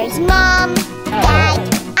 Where's Mom? Dad,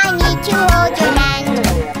 I need to hold your hand.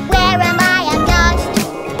 Where am I? I'm lost.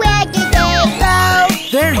 Where did they go?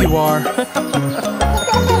 There you are.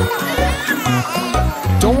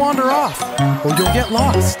 Don't wander off, or you'll get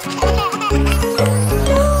lost.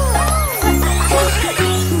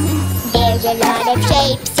 There's a lot of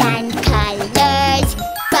shapes and colors,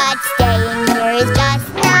 but staying here is just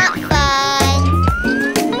not fun.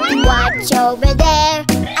 Watch over there,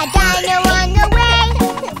 a dino on the way.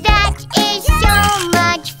 That is so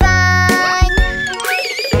much fun.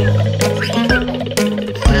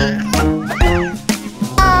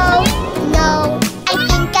 Oh no, I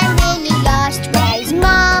think I'm really lost. Where's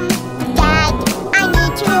Mom? Dad, I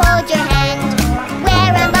need to hold your hand.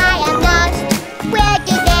 Where am I? I'm lost. Where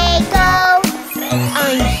did they go?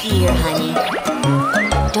 I'm here, honey.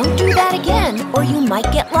 Don't do that again, or you might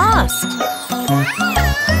get lost.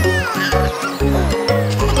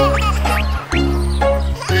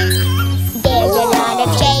 There's a lot of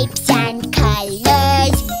shapes and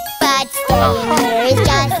colors, but staying here is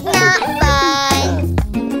just not fun.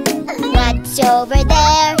 What's over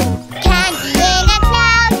there? Candy in a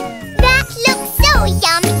cloud. That looks so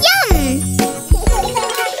yum yum.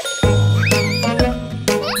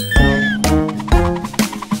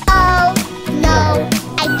 Oh no,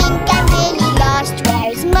 I think I'm really lost.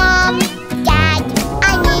 Where's Mom? Dad, I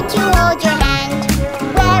need to hold your hand.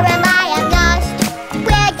 Where am I? I'm lost.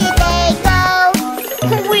 Where did they go?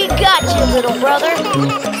 We got you, little brother.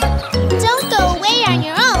 Don't go away on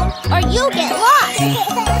your own, or you'll get lost. Hey,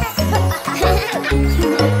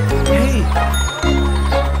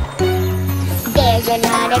 There's a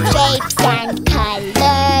lot of shapes and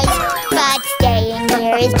colors, but staying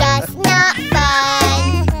here is just not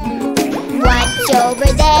fun. What's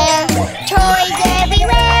over there? Toys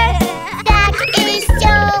everywhere. That is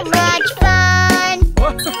so much fun.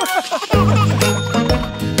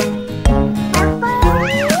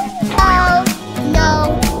 Oh no,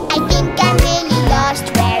 I think I'm really lost.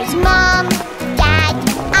 Where's Mom? Dad,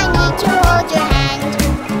 I need to hold your hand.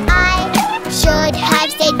 I should have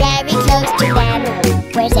stayed very close to them.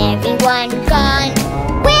 Where's everyone gone?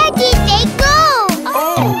 Where did they go?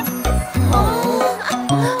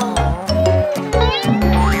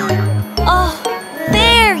 Oh,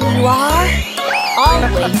 there you are.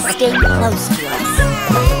 Always stay close to us.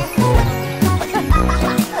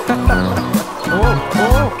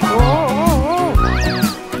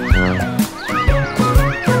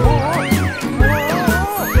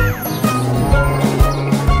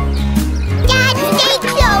 Dad, stay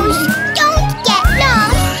close. Don't get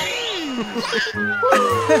lost.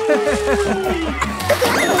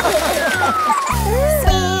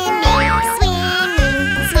 Swimming, swimming,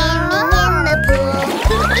 swimming in the pool.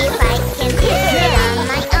 If I can do it on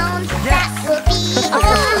my own, that will be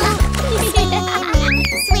cool.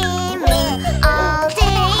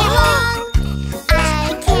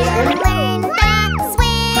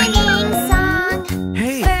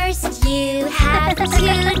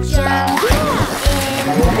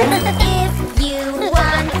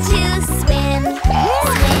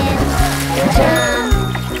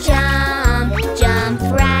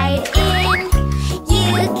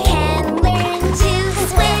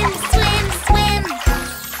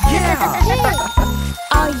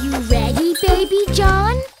 Baby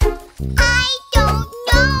John? I don't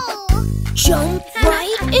know. Jump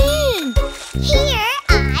right in. Here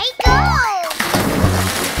I go.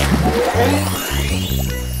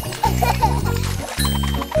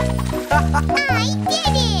 I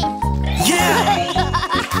did it. Yeah!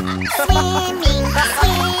 Swimming,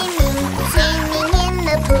 swimming, swimming in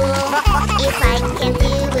the pool. If I can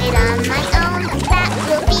do it on my own, that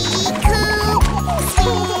will be cool.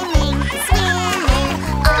 Swimming, swimming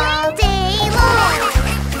all day long.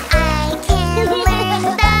 I can learn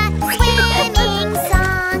the swimming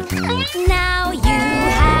song. Now you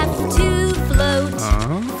have to float.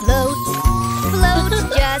 Float, float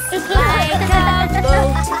just like a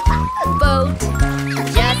boat. Boat,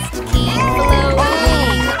 just keep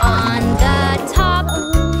floating on the top.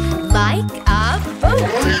 Like a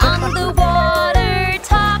boat on the water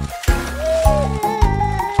top.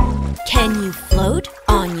 Can you float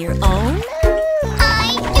on your own?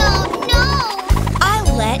 I don't know.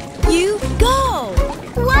 I'll let you go.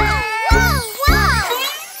 Whoa, whoa, whoa.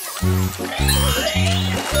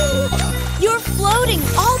 You're floating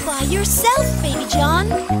all by yourself, Baby John.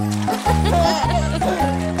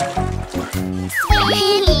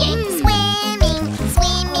 Swimming, swimming,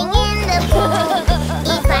 swimming in the pool.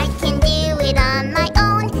 If I can do it on my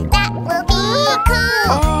own, that will be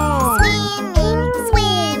cool. Swimming,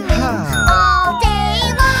 swimming all day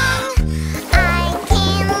long. I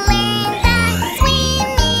can learn the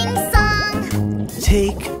swimming song.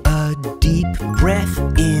 Take a deep breath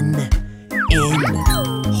in.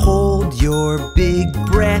 Hold your big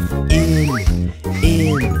breath in.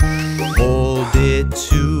 Hold it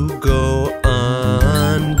to go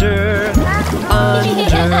under.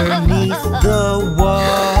 Underneath the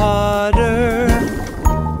water.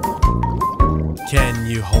 Can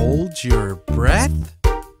you hold your breath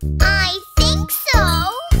I think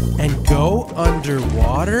so. and go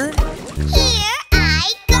underwater? Here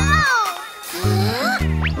I go.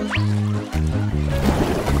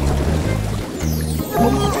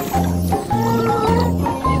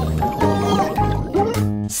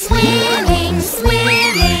 Swimming,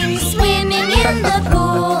 swimming, swimming in the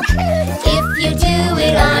pool. If you do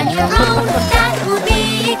it on your own, that will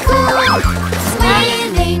be cool.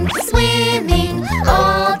 Swimming, swimming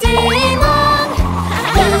all day long.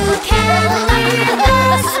 You can learn the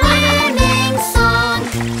swimming song.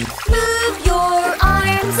 Move your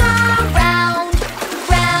arms around,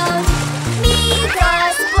 round. Make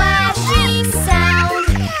a splashing sound,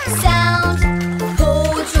 sound.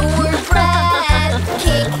 Hold your breath.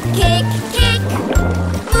 Kick, kick, kick.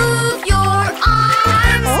 Move your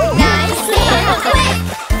arms nice and quick.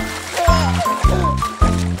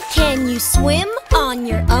 Can you swim on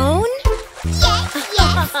your own? Yes,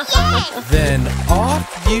 yes, yes. Then off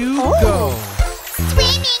you go.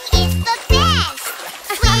 Swimming is the best.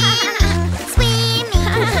 Swimming,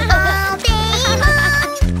 swimming all day long.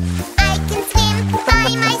 I can swim by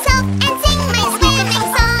myself and sing my swimming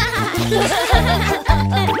song.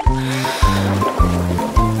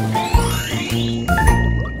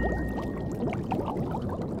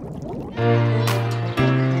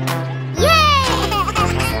 Yeah!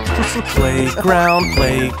 Playground,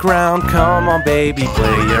 playground, come on baby,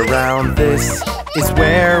 play around. This is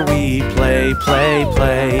where we play, play,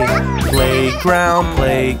 play. Playground,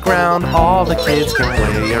 playground, all the kids can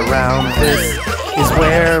play around. This is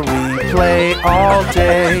where we play all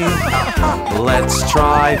day. Let's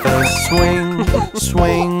try the swing,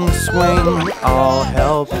 swing, swing. I'll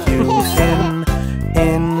help you in.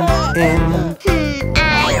 I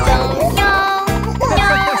don't know,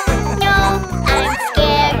 no, I'm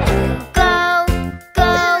scared to go.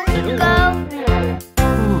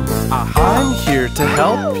 I'm here to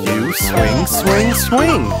help you swing, swing,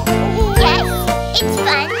 swing. Yes, it's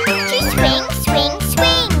fun to swing, swing,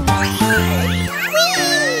 swing. Whee!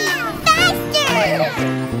 Faster!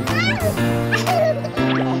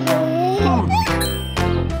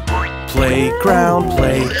 Playground,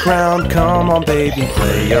 playground, come on baby,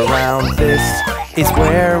 play around. This is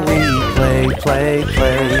where we play, play,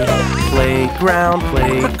 play. Playground,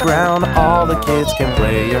 playground, all the kids can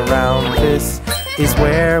play around. This is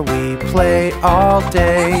where we play all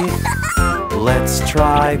day. Let's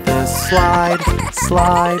try the slide,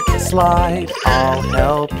 slide, slide. I'll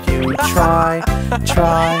help you try,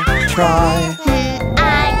 try, try.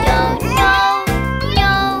 I don't know,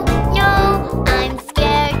 no, I'm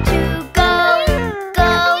scared to go.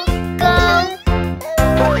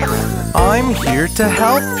 I'm here to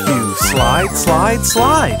help you slide, slide,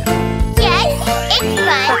 slide. Yes, it's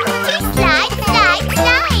fun to slide, slide,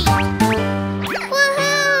 slide.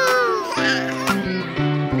 Woohoo!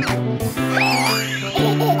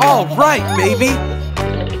 All right, baby.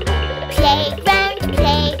 Playground,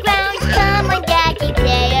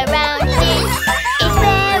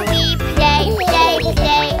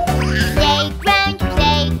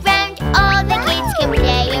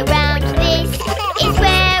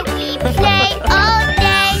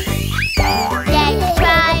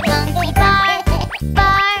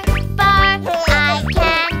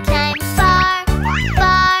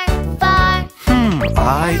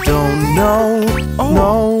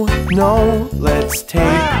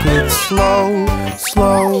 slow,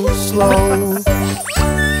 slow, slow. Look,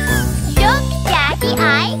 Daddy,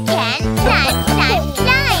 I can climb, climb,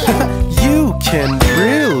 climb. You can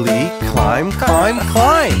really climb, climb,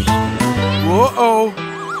 climb. Whoa-oh.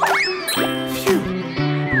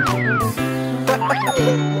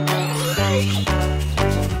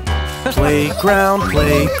 Playground,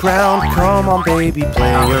 playground, come on baby,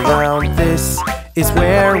 play around. This is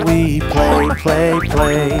where we play, play,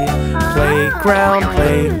 play. Playground,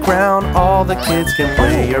 playground, all the kids can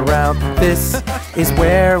play around. This is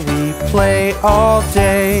where we play all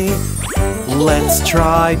day. Let's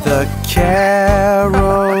try the carousel,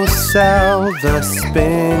 the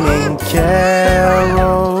spinning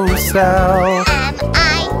carousel. Am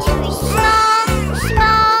I too small,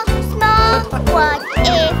 small, small? What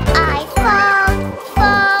if I fall,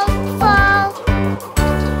 fall, fall?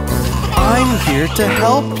 I'm here to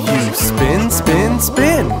help you spin, spin,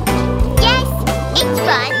 spin. Yes, it's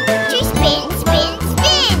fun to spin, spin,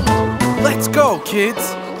 spin. Let's go,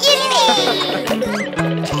 kids.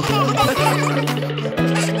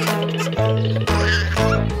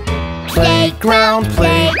 Playground,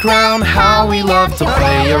 playground, how we love to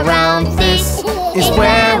play around. This is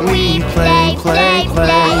where we play, play,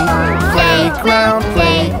 play. Playground,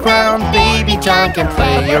 playground, baby John can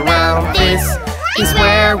play around. This is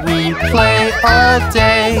where we play all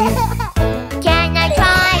day. Can I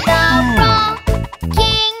try the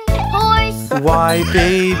rocking horse? Why,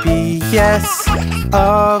 baby, yes,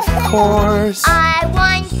 of course. I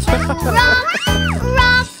want to rock,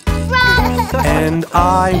 rock, rock. And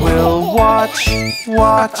I will watch,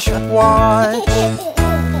 watch, watch.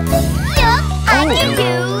 Look, I can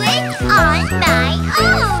do it on my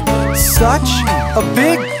own. Such a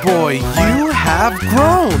big boy you have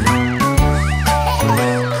grown.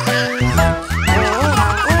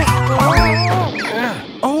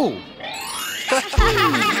 Oh.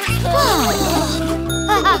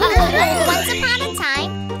 Once upon a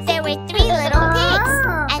time, there were 3 little pigs,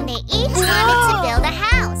 and they each wanted to build a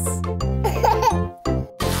house.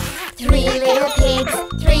 3 little pigs,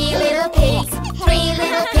 3 little pigs, 3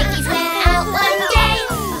 little piggies went out one day.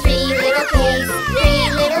 3 little pigs, 3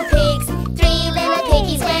 little pigs, 3 little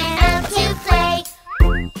piggies went out to play.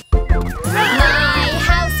 My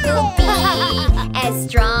house will be as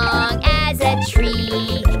strong as a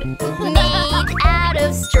tree, made out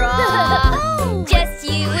of straw. Just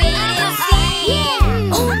you wait and see.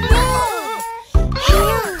 Oh no!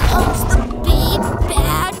 Here comes the big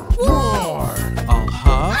bad wolf. I'll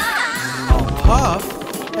huff, I'll puff,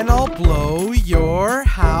 and I'll blow your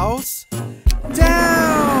house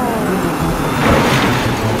down.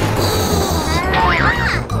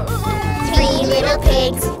 3 little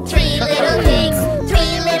pigs, 3 little pigs,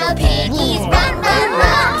 3 little piggies, run, run,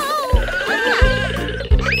 run.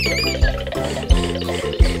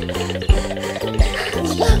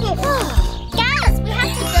 Guys, we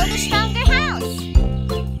have to build a stronger house.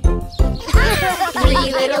 3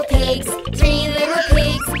 little pigs, 3 little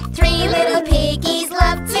pigs, 3 little piggies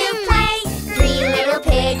love to play. 3 little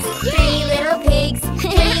pigs, 3 little pigs,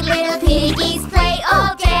 3 little piggies play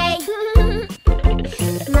all day.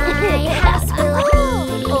 My house will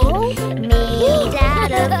be made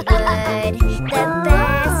out of wood, the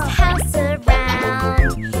best house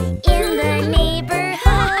around in the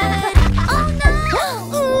neighborhood. Oh no!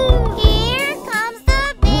 Here comes the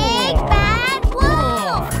big bad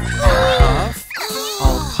wolf.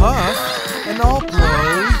 I'll puff, and I'll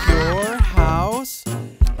blow your house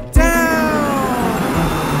down.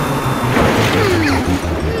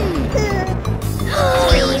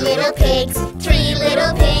 3 little pigs, 3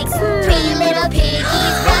 little pigs, 3 little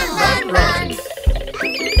piggies, run, run, run.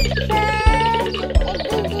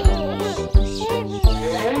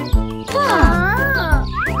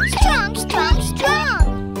 Strong, strong, strong.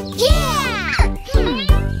 Yeah!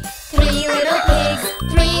 3 little pigs,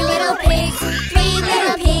 3 little pigs, 3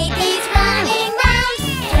 little piggies running round.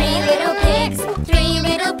 3 little pigs, 3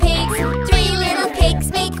 little pigs, 3 little pigs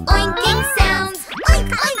make oinking sounds. Oink,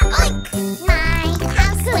 oink, oink. My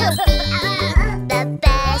house will be the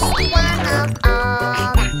best one of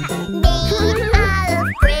all, made out of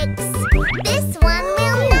bricks. This one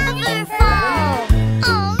will never fall.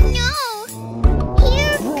 Oh no!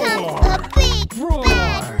 Here comes a big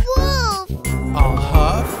bad wolf. I'll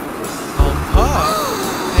huff, I'll puff,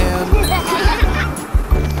 and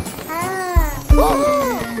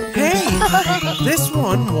hey, this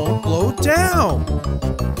one won't blow down.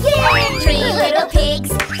 3 little pigs,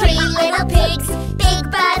 3 little pigs,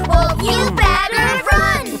 big bad wolf, you better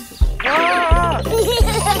run!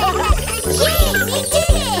 Yay, we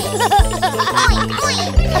did it! Oink,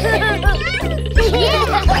 oink!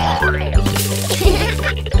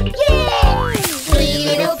 Yay!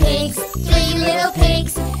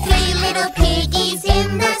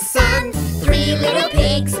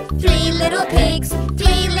 little pigs,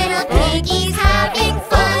 3 little piggies having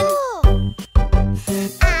fun.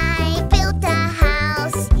 I built a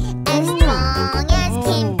house as strong as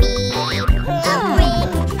can be. A brick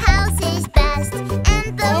house is best,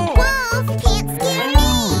 and the wolf can't scare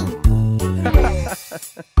me.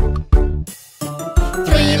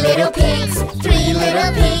 3 little pigs, 3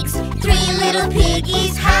 little pigs, 3 little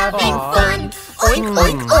piggies having fun. Oink,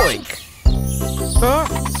 oink, oink.